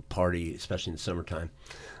 wild party, especially in the summertime.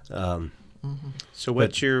 So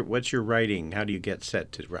what's your writing? How do you get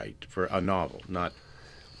set to write for a novel? Not.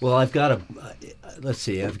 Well, I've got let's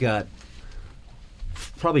see, I've got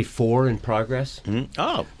probably 4 in progress.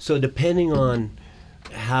 Oh, So depending on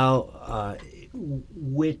how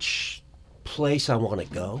which place I want to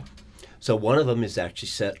go. So one of them is actually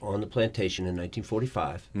set on the plantation in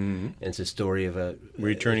 1945, and it's a story of a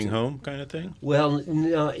returning home kind of thing? Well,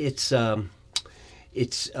 no, it's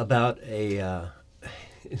about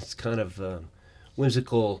it's kind of a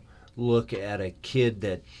whimsical look at a kid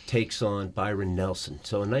that takes on Byron Nelson.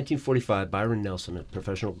 So in 1945, Byron Nelson, a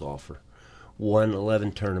professional golfer, won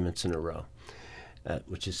 11 tournaments in a row,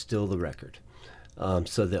 which is still the record.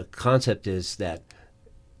 So the concept is that,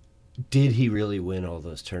 did he really win all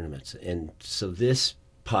those tournaments? And so this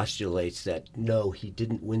postulates that no, he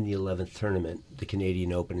didn't win the 11th tournament, the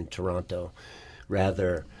Canadian Open in Toronto.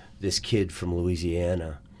 Rather, this kid from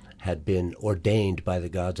Louisiana had been ordained by the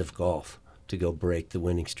gods of golf to go break the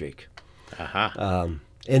winning streak.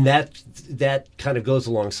 And that kind of goes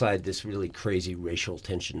alongside this really crazy racial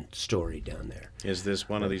tension story down there. Is this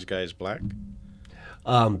one of these guys black?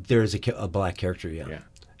 There is a black character,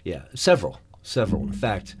 yeah. Several. In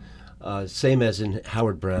fact, same as in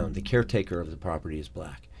Howard Brown, the caretaker of the property is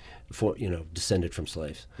black, descended from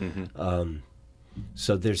slaves.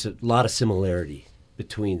 So there's a lot of similarity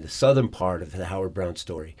between the southern part of the Howard Brown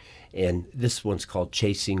story and this one's called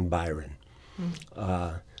Chasing Byron.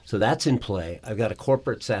 So that's in play. I've got a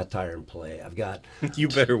corporate satire in play. I've got... You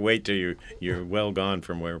better wait till you're well gone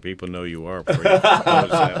from where people know you are before you close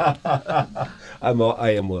that. I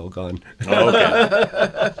am well gone. Oh,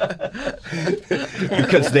 okay.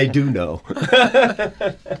 Because they do know.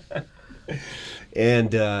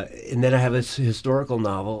 And then I have this historical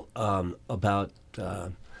novel about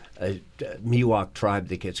a Miwok tribe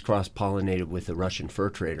that gets cross-pollinated with a Russian fur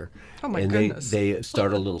trader. Oh, my and goodness. they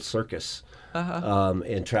start a little circus.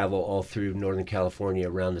 And travel all through Northern California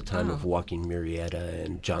around the time of Joaquin Murrieta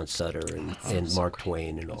and John Sutter and Mark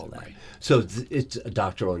Twain and all that. So it's a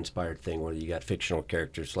doctoral-inspired thing where you got fictional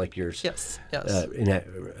characters like yours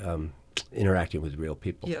interacting with real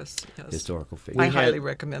people. Yes. Historical figures. I highly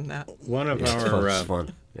recommend that. One of It's our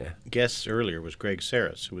fun. guests earlier was Greg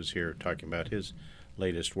Saris, who was here talking about his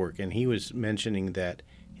latest work, and he was mentioning that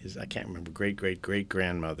his, I can't remember,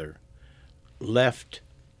 great-great-great-grandmother left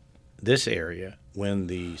this area when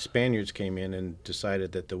the Spaniards came in and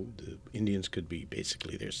decided that the Indians could be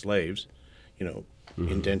basically their slaves,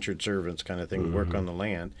 indentured servants kind of thing, work on the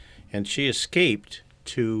land. And she escaped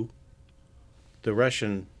to the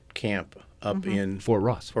Russian camp up in Fort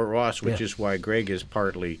Ross, which is why Greg is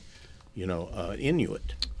partly,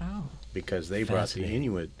 Inuit. Oh. Because they brought the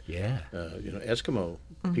Inuit, Eskimo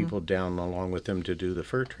people down along with them to do the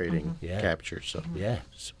fur trading capture. So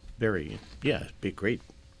it's very, it'd be a great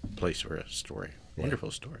place for a story. Wonderful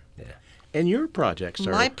story. Yeah. And your projects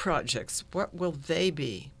are... My projects, what will they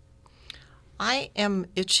be? I am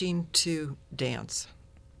itching to dance.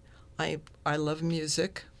 I love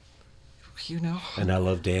music. And I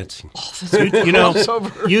love dancing. Not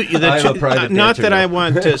that I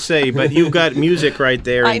want to say, but you've got music right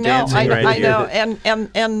there and dancing right here. I know,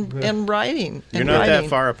 and writing. You're not that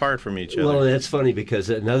far apart from each other. Well, that's funny because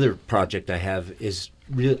another project I have is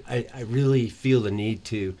I really feel the need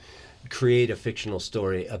to create a fictional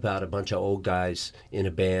story about a bunch of old guys in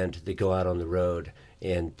a band that go out on the road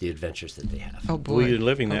and the adventures that they have. Oh, boy. Well, you're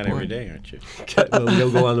living that every day, aren't you? Well, we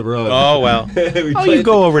don't go on the road. Oh, well. You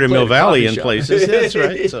go over to Mill Valley and places. That's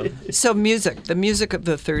right. So the music of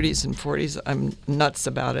the 30s and 40s, I'm nuts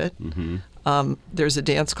about it. There's a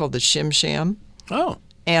dance called the Shim Sham. Oh.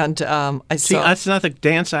 And I See, saw... that's not the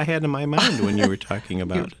dance I had in my mind when you were talking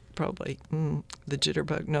about it. Probably. The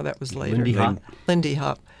Jitterbug. No, that was later. Lindy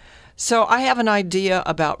Hop. So I have an idea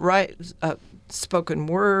about spoken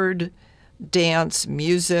word, dance,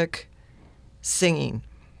 music, singing.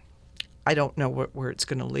 I don't know where it's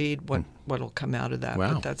going to lead, what'll come out of that,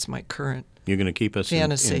 but that's my current You're going to keep us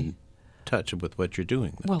fantasy. in touch with what you're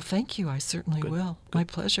doing. Well, thank you. I certainly will. My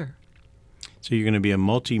pleasure. So you're going to be a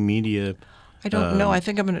multimedia I don't know. I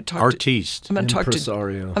think I'm going to talk artiste. I'm going to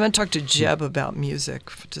talk to Jeb about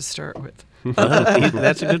music to start with.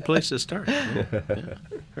 That's a good place to start. Yeah.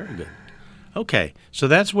 Very good. Okay, so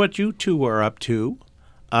that's what you two are up to.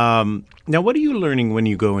 Now, what are you learning when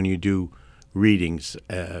you go and you do readings?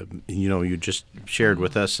 You just shared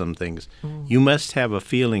with us some things. You must have a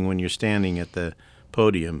feeling when you're standing at the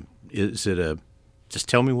podium. Is it just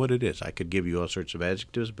tell me what it is. I could give you all sorts of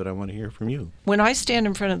adjectives, but I want to hear from you. When I stand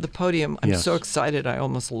in front of the podium, I'm so excited I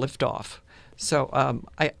almost lift off. So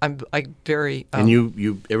I'm very. And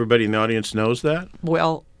you everybody in the audience knows that?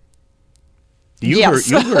 Well, you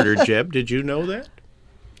heard her, Jeb. Did you know that?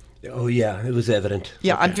 Oh yeah, it was evident.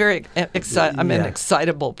 Yeah, okay. I'm very excited. I'm an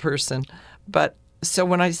excitable person, but so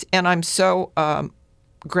when I'm so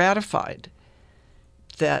gratified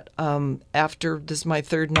that after this is my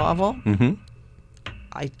third novel,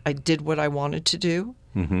 I did what I wanted to do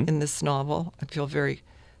in this novel. I feel very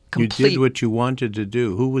complete. You did what you wanted to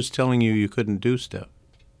do. Who was telling you couldn't do stuff?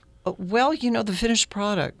 Well, the finished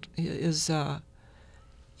product is.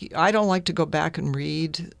 I don't like to go back and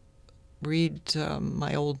read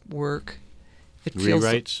my old work. It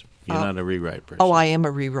Rewrites? You're not a rewrite person. Oh, I am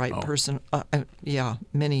a rewrite person.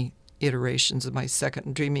 Many iterations of my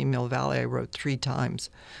second Dreaming Mill Valley I wrote 3 times.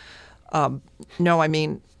 No, I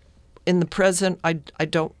mean, in the present, I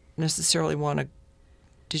don't necessarily want to.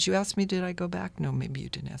 Did you ask me, did I go back? No, maybe you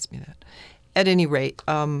didn't ask me that. At any rate,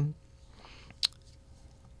 when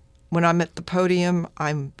I'm at the podium,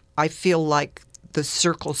 I feel like the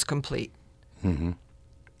circle's complete.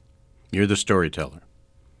 You're the storyteller.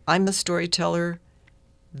 I'm the storyteller.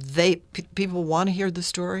 People want to hear the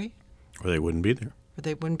story. Or they wouldn't be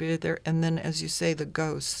there. And then, as you say, the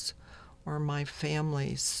ghosts or my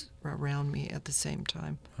families around me at the same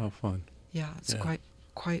time. How fun. Yeah, it's quite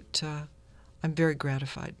I'm very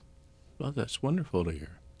gratified. Well, that's wonderful to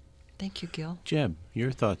hear. Thank you, Gil. Jeb,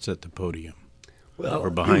 your thoughts at the podium. Well,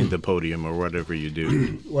 or behind the podium, or whatever you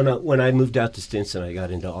do. When I moved out to Stinson, I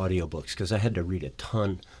got into audiobooks because I had to read a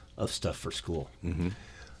ton of stuff for school.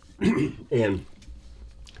 And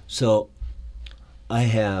so I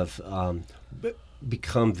have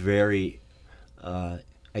become very, I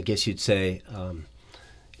guess you'd say,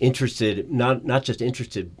 interested, not just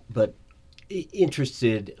interested, but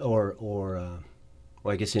interested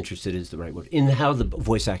well, I guess interested is the right word, in how the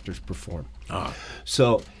voice actors perform.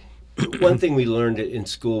 So one thing we learned in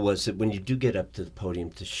school was that when you do get up to the podium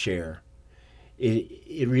to share,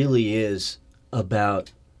 it really is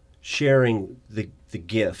about sharing the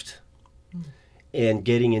gift and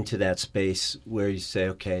getting into that space where you say,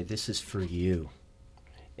 okay, this is for you,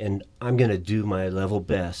 and I'm going to do my level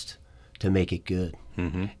best to make it good.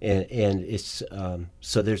 And it's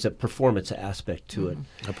so there's a performance aspect to it,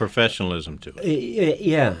 a professionalism to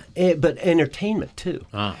it. But entertainment too.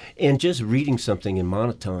 And just reading something in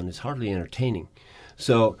monotone is hardly entertaining.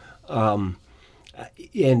 So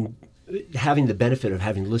and having the benefit of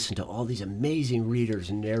having listened to all these amazing readers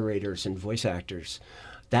and narrators and voice actors,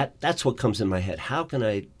 that's what comes in my head. How can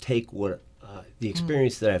I take what the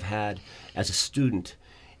experience that I've had as a student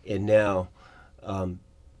and now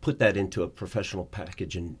put that into a professional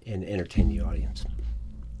package and entertain the audience?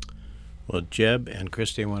 Well, Jeb and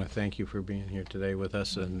Christy, I want to thank you for being here today with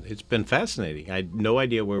us, and it's been fascinating. I had no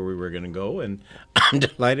idea where we were going to go, and I'm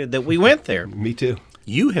delighted that we went there. Me too.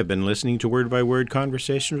 You have been listening to Word by Word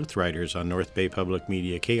Conversations with Writers on North Bay Public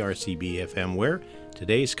Media, KRCB-FM, where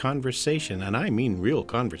today's conversation, and I mean real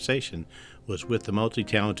conversation, was with the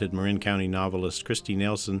multi-talented Marin County novelist Christy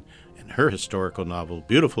Nelson and her historical novel,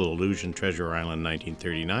 Beautiful Illusion, Treasure Island,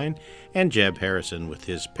 1939, and Jeb Harrison with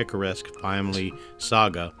his picaresque family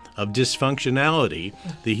saga of dysfunctionality,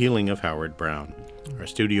 The Healing of Howard Brown. Our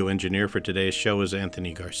studio engineer for today's show is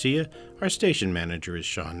Anthony Garcia. Our station manager is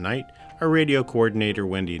Sean Knight. Our radio coordinator,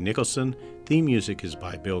 Wendy Nicholson. Theme music is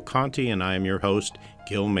by Bill Conti, and I am your host,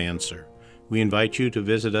 Gil Manser. We invite you to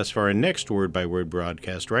visit us for our next Word by Word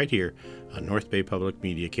broadcast right here on North Bay Public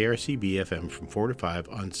Media, KRCB-FM from 4 to 5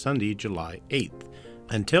 on Sunday, July 8th.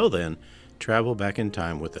 Until then, travel back in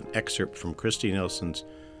time with an excerpt from Christy Nelson's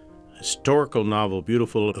historical novel,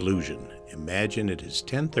 Beautiful Illusion. Imagine it is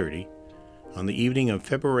 10:30 on the evening of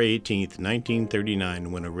February 18th,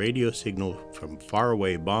 1939, when a radio signal from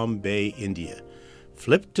faraway Bombay, India,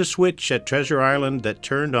 flipped a switch at Treasure Island that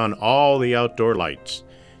turned on all the outdoor lights.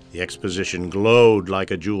 The exposition glowed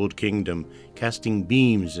like a jeweled kingdom, casting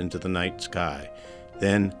beams into the night sky.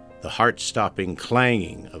 Then the heart-stopping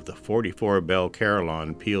clanging of the 44-bell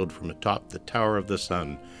carillon pealed from atop the Tower of the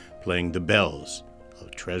Sun, playing the bells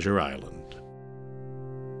of Treasure Island.